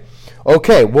Baptist, right?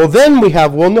 Okay, well then we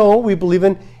have, no, we believe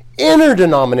in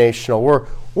interdenominational. We're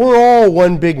all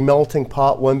one big melting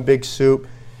pot, one big soup.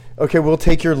 Okay, we'll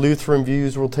take your Lutheran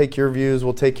views, we'll take your views,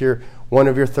 we'll take one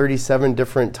of your 37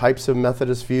 different types of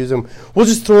Methodist views, and we'll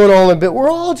just throw it all in a bit. We're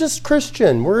all just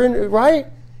Christian. Right?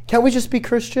 Can't we just be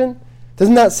Christian?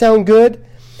 Doesn't that sound good?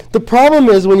 The problem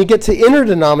is when you get to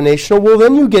interdenominational, well,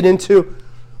 then you get into,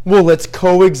 let's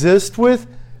coexist with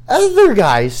other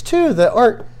guys too that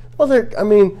aren't,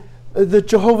 The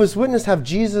Jehovah's Witnesses have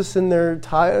Jesus in their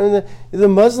tie. The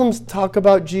Muslims talk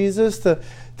about Jesus. The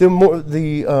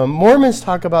Mormons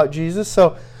talk about Jesus.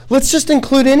 So let's just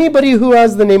include anybody who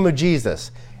has the name of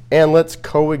Jesus, and let's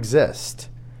coexist.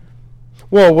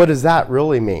 Well, what does that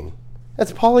really mean?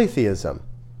 That's polytheism.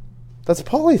 That's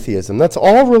polytheism. That's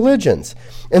all religions.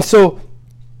 And so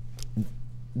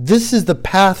this is the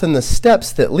path and the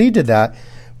steps that lead to that.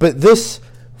 But this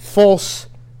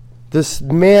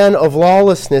man of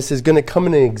lawlessness is going to come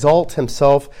in and exalt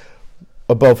himself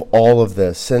above all of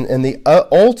this. And the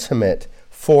ultimate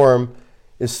form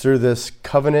is through this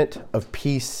covenant of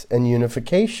peace and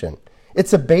unification.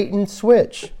 It's a bait and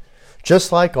switch,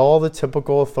 just like all the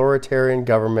typical authoritarian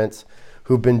governments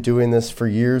who've been doing this for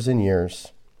years and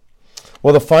years.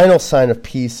 Well, the final sign of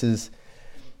peace is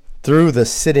through the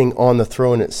sitting on the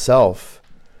throne itself.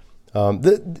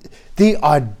 The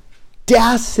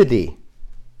audacity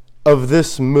of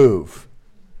this move,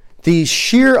 the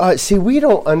sheer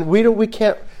we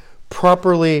can't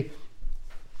properly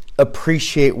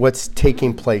appreciate what's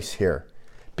taking place here,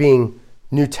 being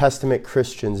New Testament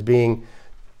Christians, being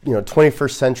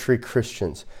 21st century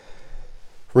Christians.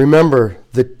 Remember,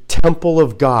 the temple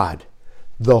of God,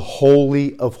 the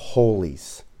Holy of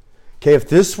Holies. Okay, if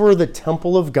this were the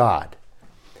temple of God,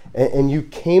 and you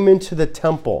came into the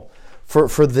temple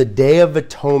for the Day of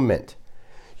Atonement,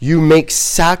 you make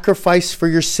sacrifice for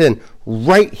your sin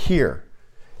right here.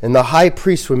 And the high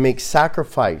priest would make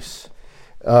sacrifice,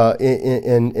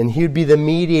 and he would be the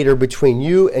mediator between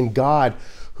you and God,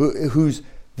 who's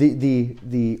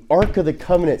the Ark of the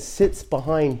Covenant sits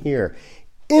behind here,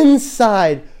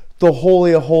 inside the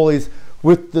Holy of Holies,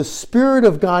 with the Spirit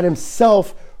of God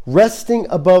himself resting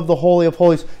above the Holy of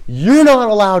Holies. You're not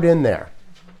allowed in there,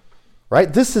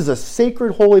 right? This is a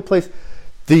sacred holy place.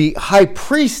 The high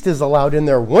priest is allowed in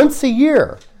there once a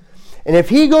year. And if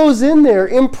he goes in there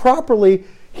improperly,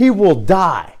 he will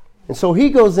die. And so he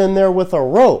goes in there with a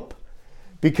rope,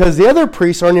 because the other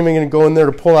priests aren't even going to go in there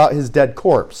to pull out his dead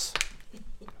corpse.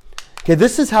 Okay,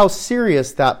 this is how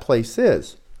serious that place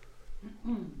is.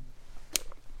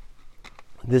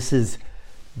 This is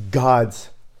God's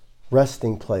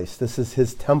resting place. This is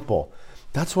his temple.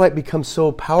 That's why it becomes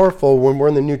so powerful when we're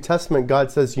in the New Testament.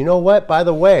 God says, you know what? By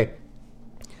the way,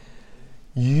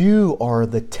 you are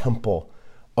the temple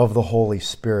of the Holy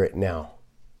Spirit now.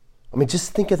 I mean,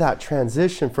 just think of that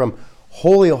transition from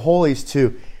Holy of Holies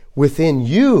to within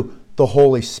you, the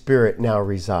Holy Spirit now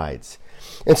resides.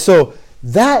 And so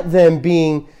that then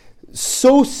being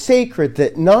so sacred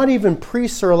that not even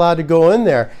priests are allowed to go in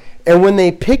there. And when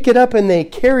they pick it up and they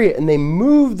carry it and they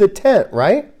move the tent,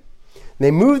 right? They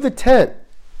move the tent.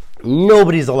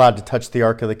 Nobody's allowed to touch the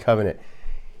Ark of the Covenant.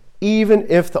 Even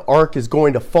if the ark is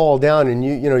going to fall down, and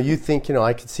you think,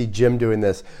 I could see Jim doing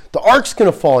this. The ark's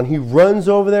going to fall, and he runs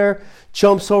over there,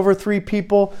 jumps over 3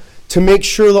 people to make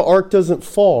sure the ark doesn't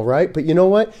fall, right? But you know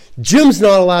what? Jim's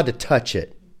not allowed to touch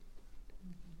it.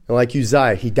 And like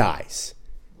Uzziah, he dies.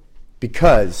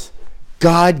 Because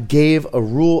God gave a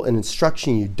rule and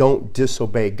instruction: you don't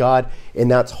disobey God, and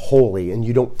that's holy, and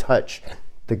you don't touch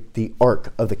the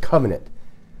Ark of the Covenant,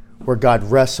 where God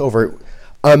rests over it.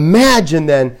 Imagine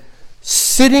then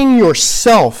sitting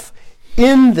yourself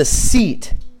in the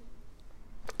seat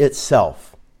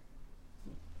itself.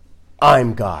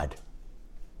 I'm God.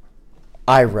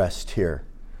 I rest here.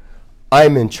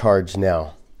 I'm in charge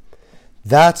now.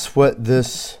 That's what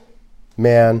this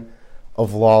man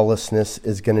of lawlessness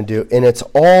is going to do. And it's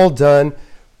all done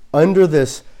under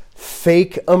this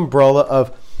fake umbrella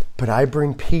of, but I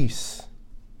bring peace.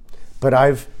 But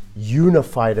I've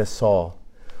unified us all.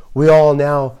 We all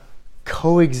now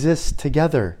coexist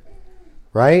together,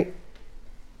 right?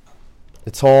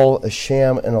 It's all a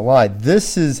sham and a lie.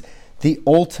 This is the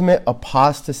ultimate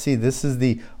apostasy. This is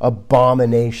the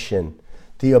abomination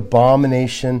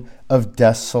of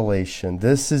desolation.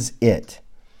 This is it.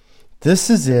 This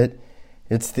is it.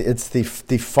 It's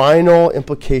the final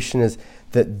implication is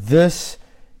that this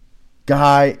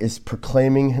guy is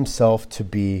proclaiming himself to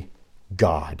be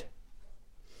God.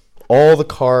 All the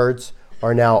cards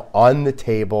are now on the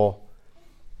table.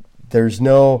 There's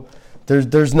no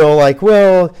like,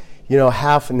 well,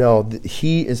 half. No,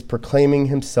 he is proclaiming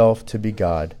himself to be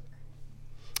God.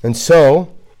 And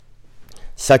so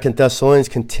 2 Thessalonians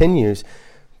continues,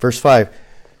 verse 5.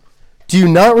 Do you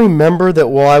not remember that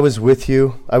while I was with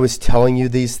you, I was telling you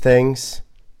these things?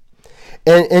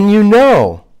 And you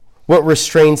know what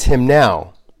restrains him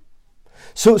now.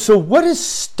 So what is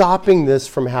stopping this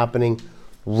from happening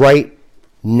right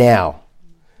now?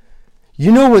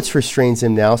 You know what restrains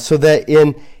him now, so that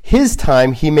in his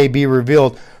time he may be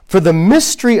revealed. For the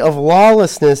mystery of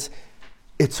lawlessness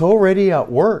It's already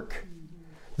at work.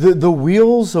 The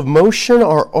wheels of motion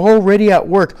are already at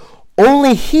work.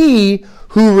 Only he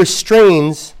who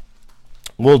restrains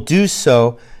will do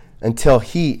so until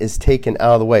he is taken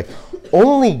out of the way.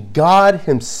 Only God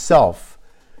himself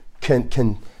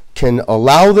can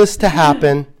allow this to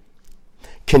happen,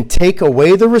 can take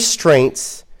away the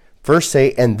restraints, verse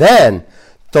 8, and then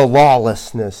the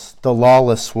lawlessness, the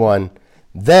lawless one,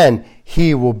 then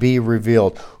he will be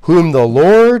revealed, whom the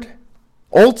Lord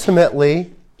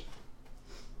ultimately,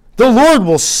 the Lord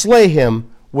will slay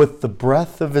him with the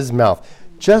breath of his mouth.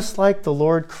 Just like the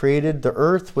Lord created the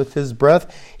earth with his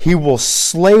breath, he will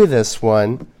slay this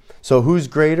one. So who's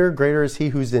greater? Greater is he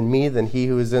who's in me than he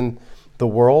who is in the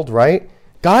world, right?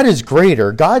 God is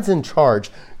greater. God's in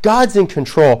charge. God's in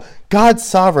control. God's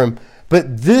sovereign.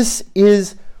 But this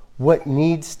is what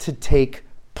needs to take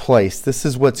place. This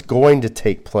is what's going to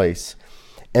take place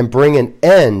and bring to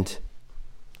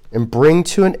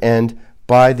an end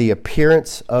by the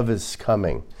appearance of his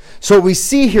coming. So what we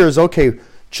see here is, okay,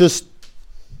 just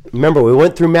remember, we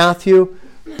went through Matthew,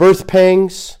 birth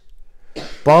pangs,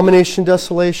 abomination,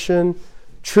 desolation,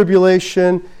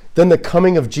 tribulation, then the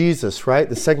coming of Jesus, right?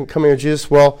 The second coming of Jesus.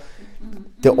 Well,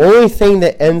 the only thing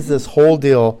that ends this whole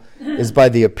deal is by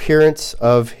the appearance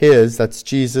of his, that's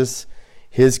Jesus,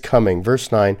 his coming.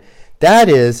 Verse 9, that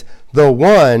is the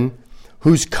one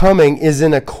whose coming is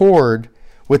in accord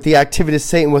with the activity of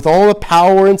Satan, with all the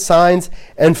power and signs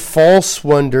and false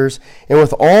wonders, and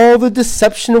with all the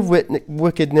deception of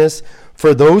wickedness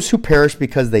for those who perish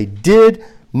because they did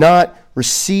not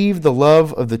receive the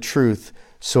love of the truth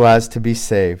so as to be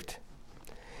saved.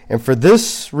 And for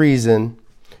this reason,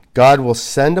 God will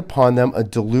send upon them a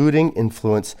deluding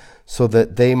influence so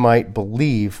that they might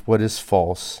believe what is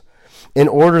false, in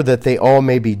order that they all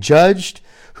may be judged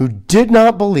who did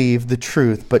not believe the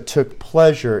truth but took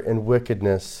pleasure in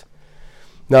wickedness.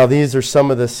 Now, these are some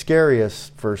of the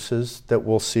scariest verses that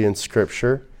we'll see in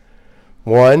Scripture.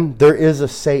 One, there is a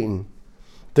Satan.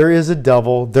 There is a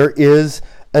devil. There is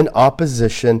an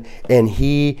opposition, and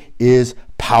he is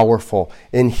powerful.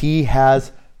 And he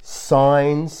has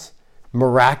signs,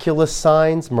 miraculous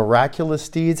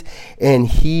deeds, and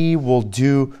he will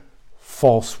do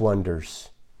false wonders.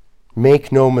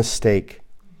 Make no mistake.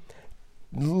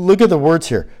 Look at the words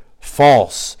here.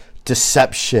 False,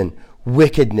 deception,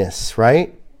 wickedness,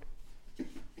 right?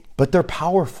 But they're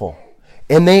powerful.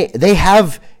 And they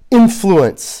have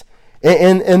influence.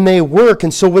 And they work.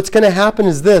 And so what's going to happen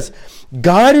is this.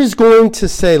 God is going to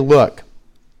say, look,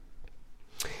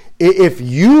 if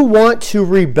you want to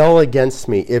rebel against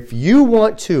me, if you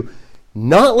want to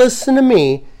not listen to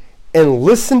me and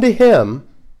listen to him,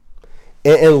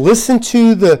 and listen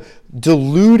to the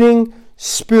deluding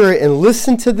spirit and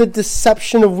listen to the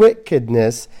deception of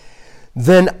wickedness,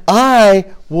 then I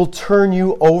will turn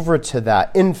you over to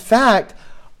that. In fact,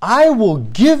 I will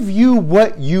give you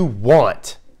what you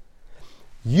want.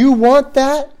 You want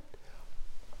that?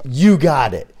 You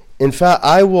got it. In fact,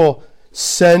 I will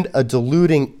send a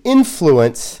deluding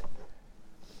influence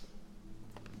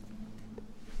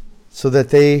so that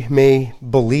they may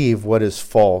believe what is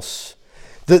false.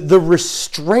 The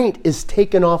restraint is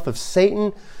taken off of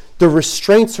Satan. The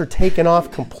restraints are taken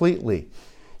off completely.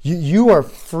 You are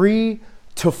free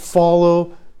to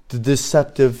follow the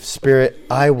deceptive spirit.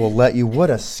 I will let you. What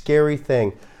a scary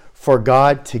thing for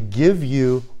God to give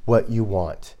you what you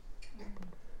want.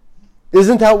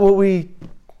 Isn't that what we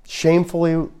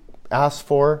shamefully ask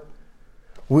for?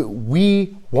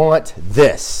 We want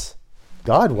this.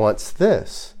 God wants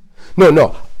this.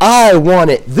 No, I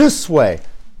want it this way.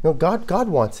 No, God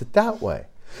wants it that way.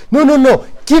 No,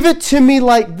 give it to me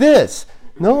like this.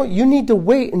 No, you need to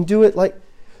wait and do it like...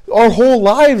 Our whole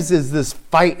lives is this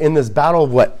fight and this battle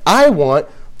of what I want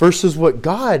versus what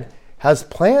God has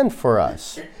planned for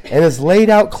us and is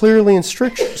laid out clearly in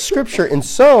Scripture. And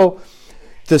so,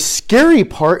 the scary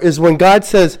part is when God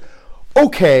says,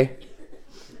 okay,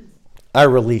 I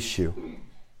release you.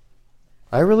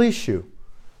 I release you.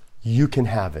 You can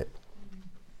have it.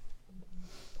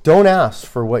 Don't ask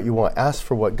for what you want. Ask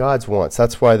for what God wants.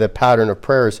 That's why the pattern of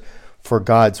prayer is for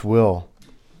God's will.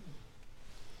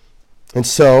 And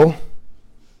so,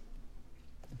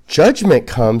 judgment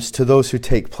comes to those who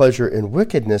take pleasure in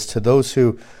wickedness, to those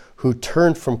who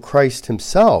turn from Christ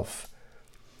himself.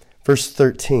 Verse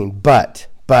 13, but,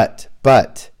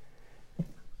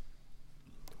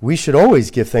 we should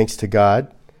always give thanks to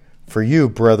God for you,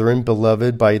 brethren,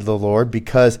 beloved by the Lord,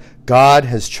 because God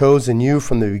has chosen you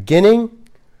from the beginning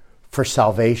for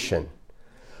salvation.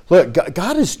 Look,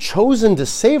 God has chosen to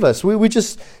save us. We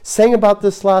just sang about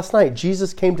this last night.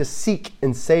 Jesus came to seek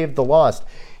and save the lost.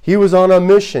 He was on a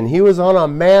mission. He was on a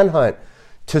manhunt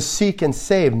to seek and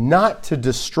save, not to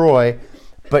destroy,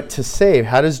 but to save.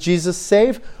 How does Jesus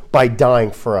save? By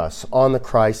dying for us on the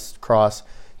cross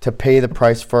to pay the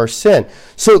price for our sin.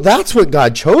 So that's what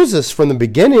God chose us from the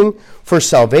beginning for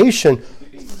salvation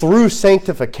through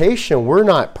sanctification. We're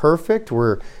not perfect.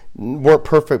 We weren't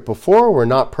perfect before. We're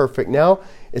not perfect now.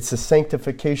 It's a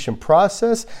sanctification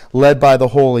process led by the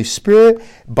Holy Spirit,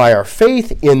 by our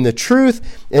faith in the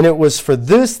truth. And it was for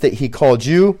this that he called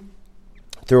you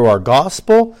through our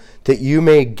gospel, that you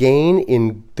may gain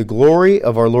in the glory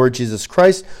of our Lord Jesus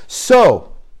Christ. So,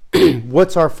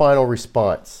 what's our final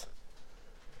response?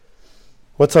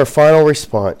 What's our final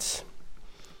response?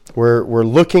 We're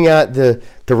looking at the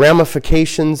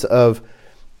ramifications of,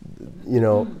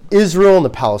 Israel and the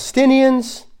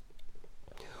Palestinians.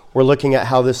 We're looking at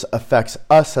how this affects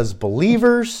us as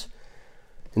believers.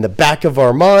 In the back of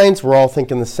our minds, we're all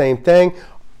thinking the same thing.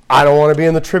 I don't want to be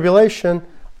in the tribulation.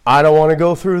 I don't want to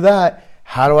go through that.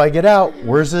 How do I get out?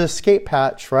 Where's the escape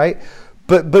hatch, right?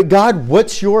 But God,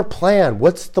 what's your plan?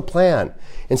 What's the plan?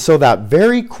 And so that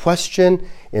very question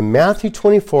in Matthew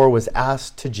 24 was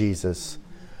asked to Jesus.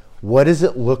 What does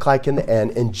it look like in the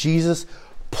end? And Jesus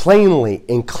plainly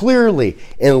and clearly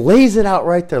and lays it out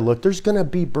right there. Look, there's going to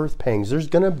be birth pangs. There's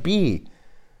going to be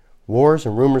wars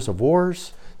and rumors of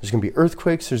wars. There's going to be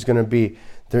earthquakes. There's going to be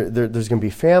there's going to be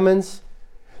famines.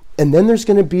 And then there's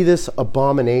going to be this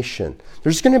abomination.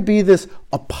 There's going to be this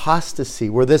apostasy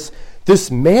where this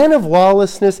man of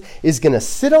lawlessness is going to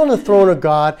sit on the throne of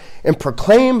God and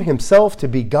proclaim himself to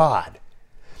be God.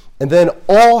 And then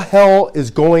all hell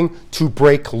is going to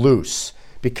break loose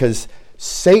because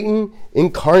Satan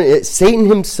incarnate, Satan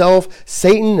himself,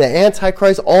 Satan, the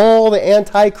Antichrist, all the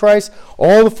Antichrist,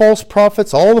 all the false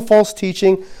prophets, all the false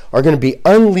teaching are going to be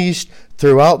unleashed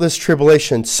throughout this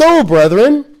tribulation. So,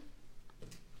 brethren,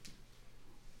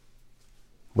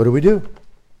 what do?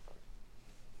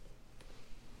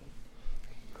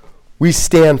 We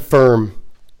stand firm.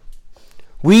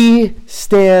 We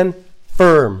stand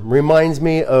firm. Reminds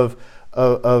me of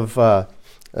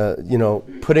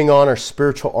putting on our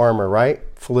spiritual armor, right?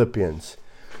 Philippians.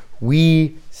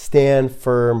 We stand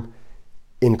firm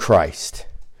in Christ.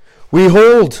 We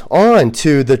hold on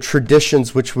to the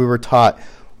traditions which we were taught,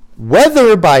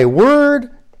 whether by word,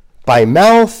 by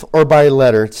mouth, or by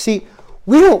letter. See,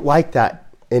 we don't like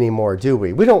that anymore, do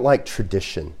we? We don't like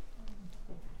tradition.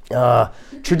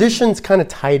 Tradition's kind of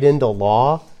tied into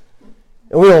law,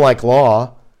 and we don't like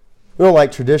law. We don't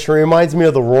like tradition. It reminds me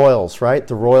of the royals, right?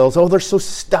 The royals, they're so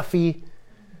stuffy.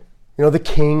 The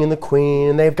king and the queen,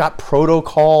 and they've got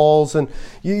protocols, and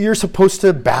you're supposed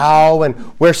to bow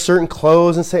and wear certain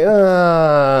clothes and say,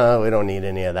 we don't need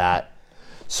any of that.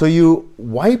 So you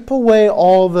wipe away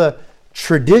all the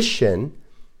tradition,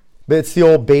 but it's the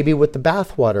old baby with the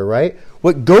bathwater, right?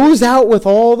 What goes out with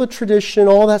all the tradition,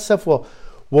 all that stuff,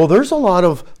 well, there's a lot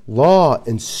of law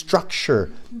and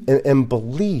structure and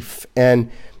belief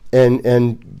and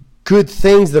good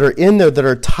things that are in there that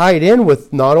are tied in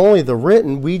with not only the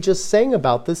written. We just sang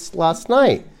about this last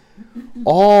night.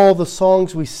 All the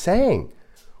songs we sang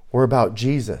were about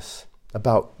Jesus,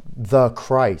 about the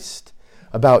Christ,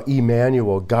 about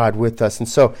Emmanuel, God with us. And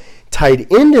so tied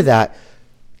into that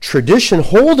tradition,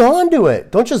 hold on to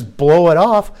it. Don't just blow it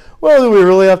off. Well, do we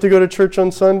really have to go to church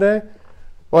on Sunday?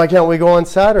 Why can't we go on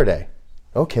Saturday?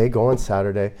 Okay, go on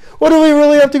Saturday. Well, do we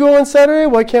really have to go on Saturday?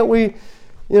 Why can't we,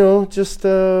 just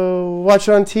watch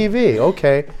it on TV?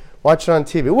 Okay, watch it on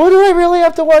TV. Well, do I really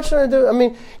have to watch it? I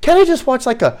mean, can I just watch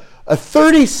like a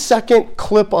 30-second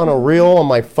clip on a reel on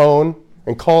my phone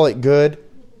and call it good?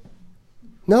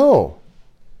 No.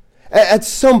 At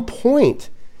some point,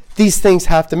 these things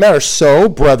have to matter. So,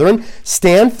 brethren,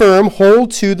 stand firm,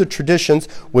 hold to the traditions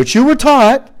which you were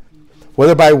taught,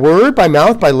 whether by word, by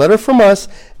mouth, by letter from us.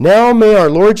 Now may our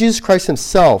Lord Jesus Christ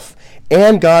himself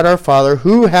and God our Father,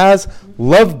 who has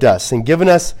loved us and given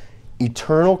us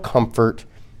eternal comfort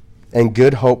and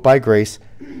good hope by grace,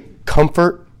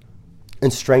 comfort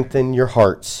and strengthen your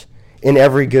hearts in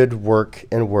every good work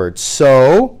and word.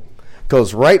 So,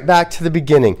 goes right back to the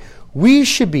beginning. We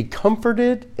should be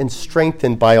comforted and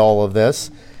strengthened by all of this.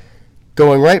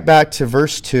 Going right back to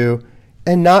verse 2,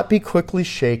 and not be quickly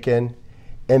shaken,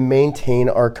 and maintain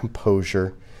our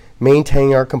composure.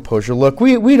 Maintain our composure. Look,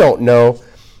 we don't know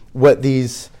what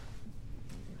these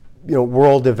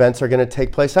world events are going to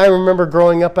take place. I remember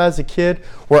growing up as a kid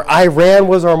where Iran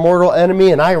was our mortal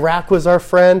enemy and Iraq was our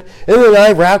friend, and then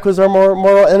Iraq was our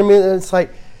mortal enemy. And it's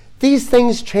like these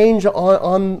things change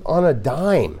on a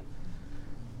dime.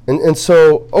 And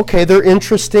so, okay, they're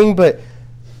interesting, but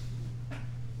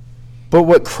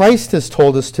what Christ has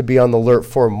told us to be on the alert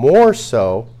for more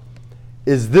so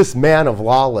is this man of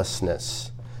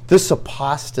lawlessness. this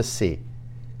apostasy,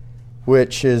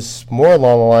 which is more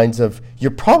along the lines of, you're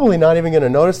probably not even going to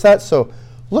notice that, so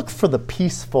look for the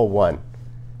peaceful one,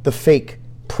 the fake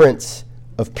Prince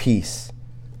of Peace,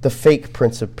 the fake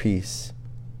Prince of Peace.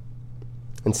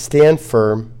 And stand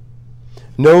firm.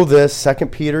 Know this, 2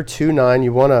 Peter 2:9,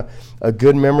 you want a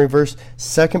good memory verse?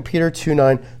 2 Peter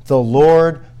 2:9, the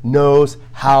Lord knows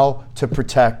how to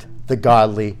protect the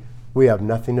godly. We have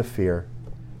nothing to fear.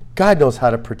 God knows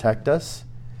how to protect us.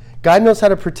 God knows how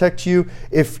to protect you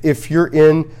if you're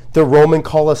in the Roman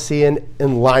Colosseum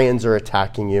and lions are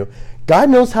attacking you. God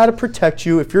knows how to protect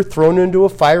you if you're thrown into a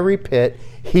fiery pit.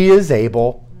 He is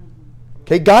able.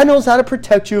 Okay, God knows how to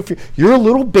protect you if you're a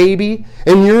little baby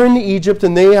and you're in Egypt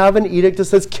and they have an edict that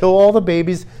says kill all the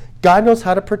babies. God knows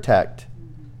how to protect.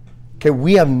 Okay,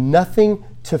 we have nothing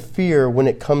to fear when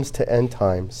it comes to end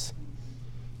times.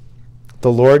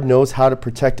 The Lord knows how to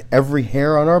protect every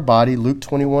hair on our body, Luke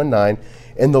 21:9,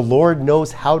 and the Lord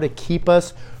knows how to keep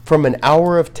us from an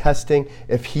hour of testing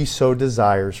if He so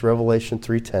desires, Revelation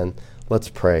 3:10. Let's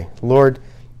pray. Lord,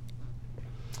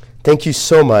 thank you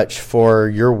so much for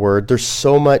your word. There's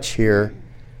so much here,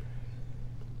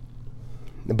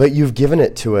 but you've given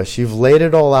it to us. You've laid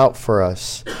it all out for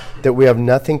us, that we have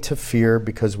nothing to fear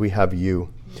because we have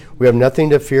you. We have nothing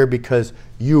to fear because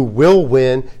you will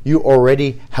win. You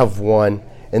already have won,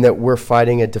 and that we're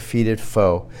fighting a defeated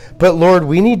foe. But Lord,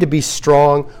 we need to be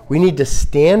strong. We need to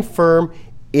stand firm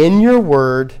in your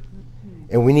word,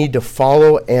 and we need to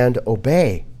follow and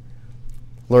obey.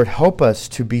 Lord, help us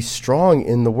to be strong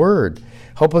in the word.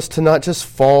 Help us to not just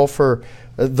fall for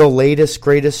the latest,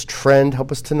 greatest trend.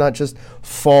 Help us to not just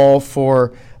fall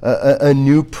for a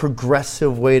new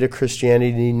progressive way to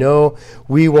Christianity. No,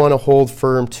 we want to hold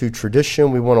firm to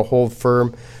tradition. We want to hold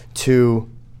firm to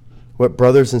what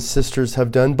brothers and sisters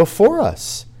have done before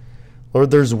us.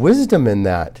 Lord, there's wisdom in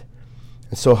that.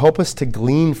 And so help us to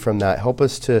glean from that. Help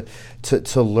us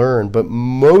to learn. But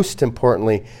most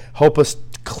importantly, help us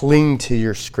cling to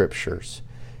your scriptures,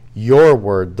 your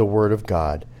word, the word of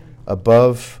God.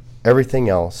 Above everything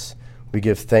else, we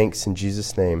give thanks in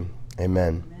Jesus' name.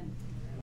 Amen.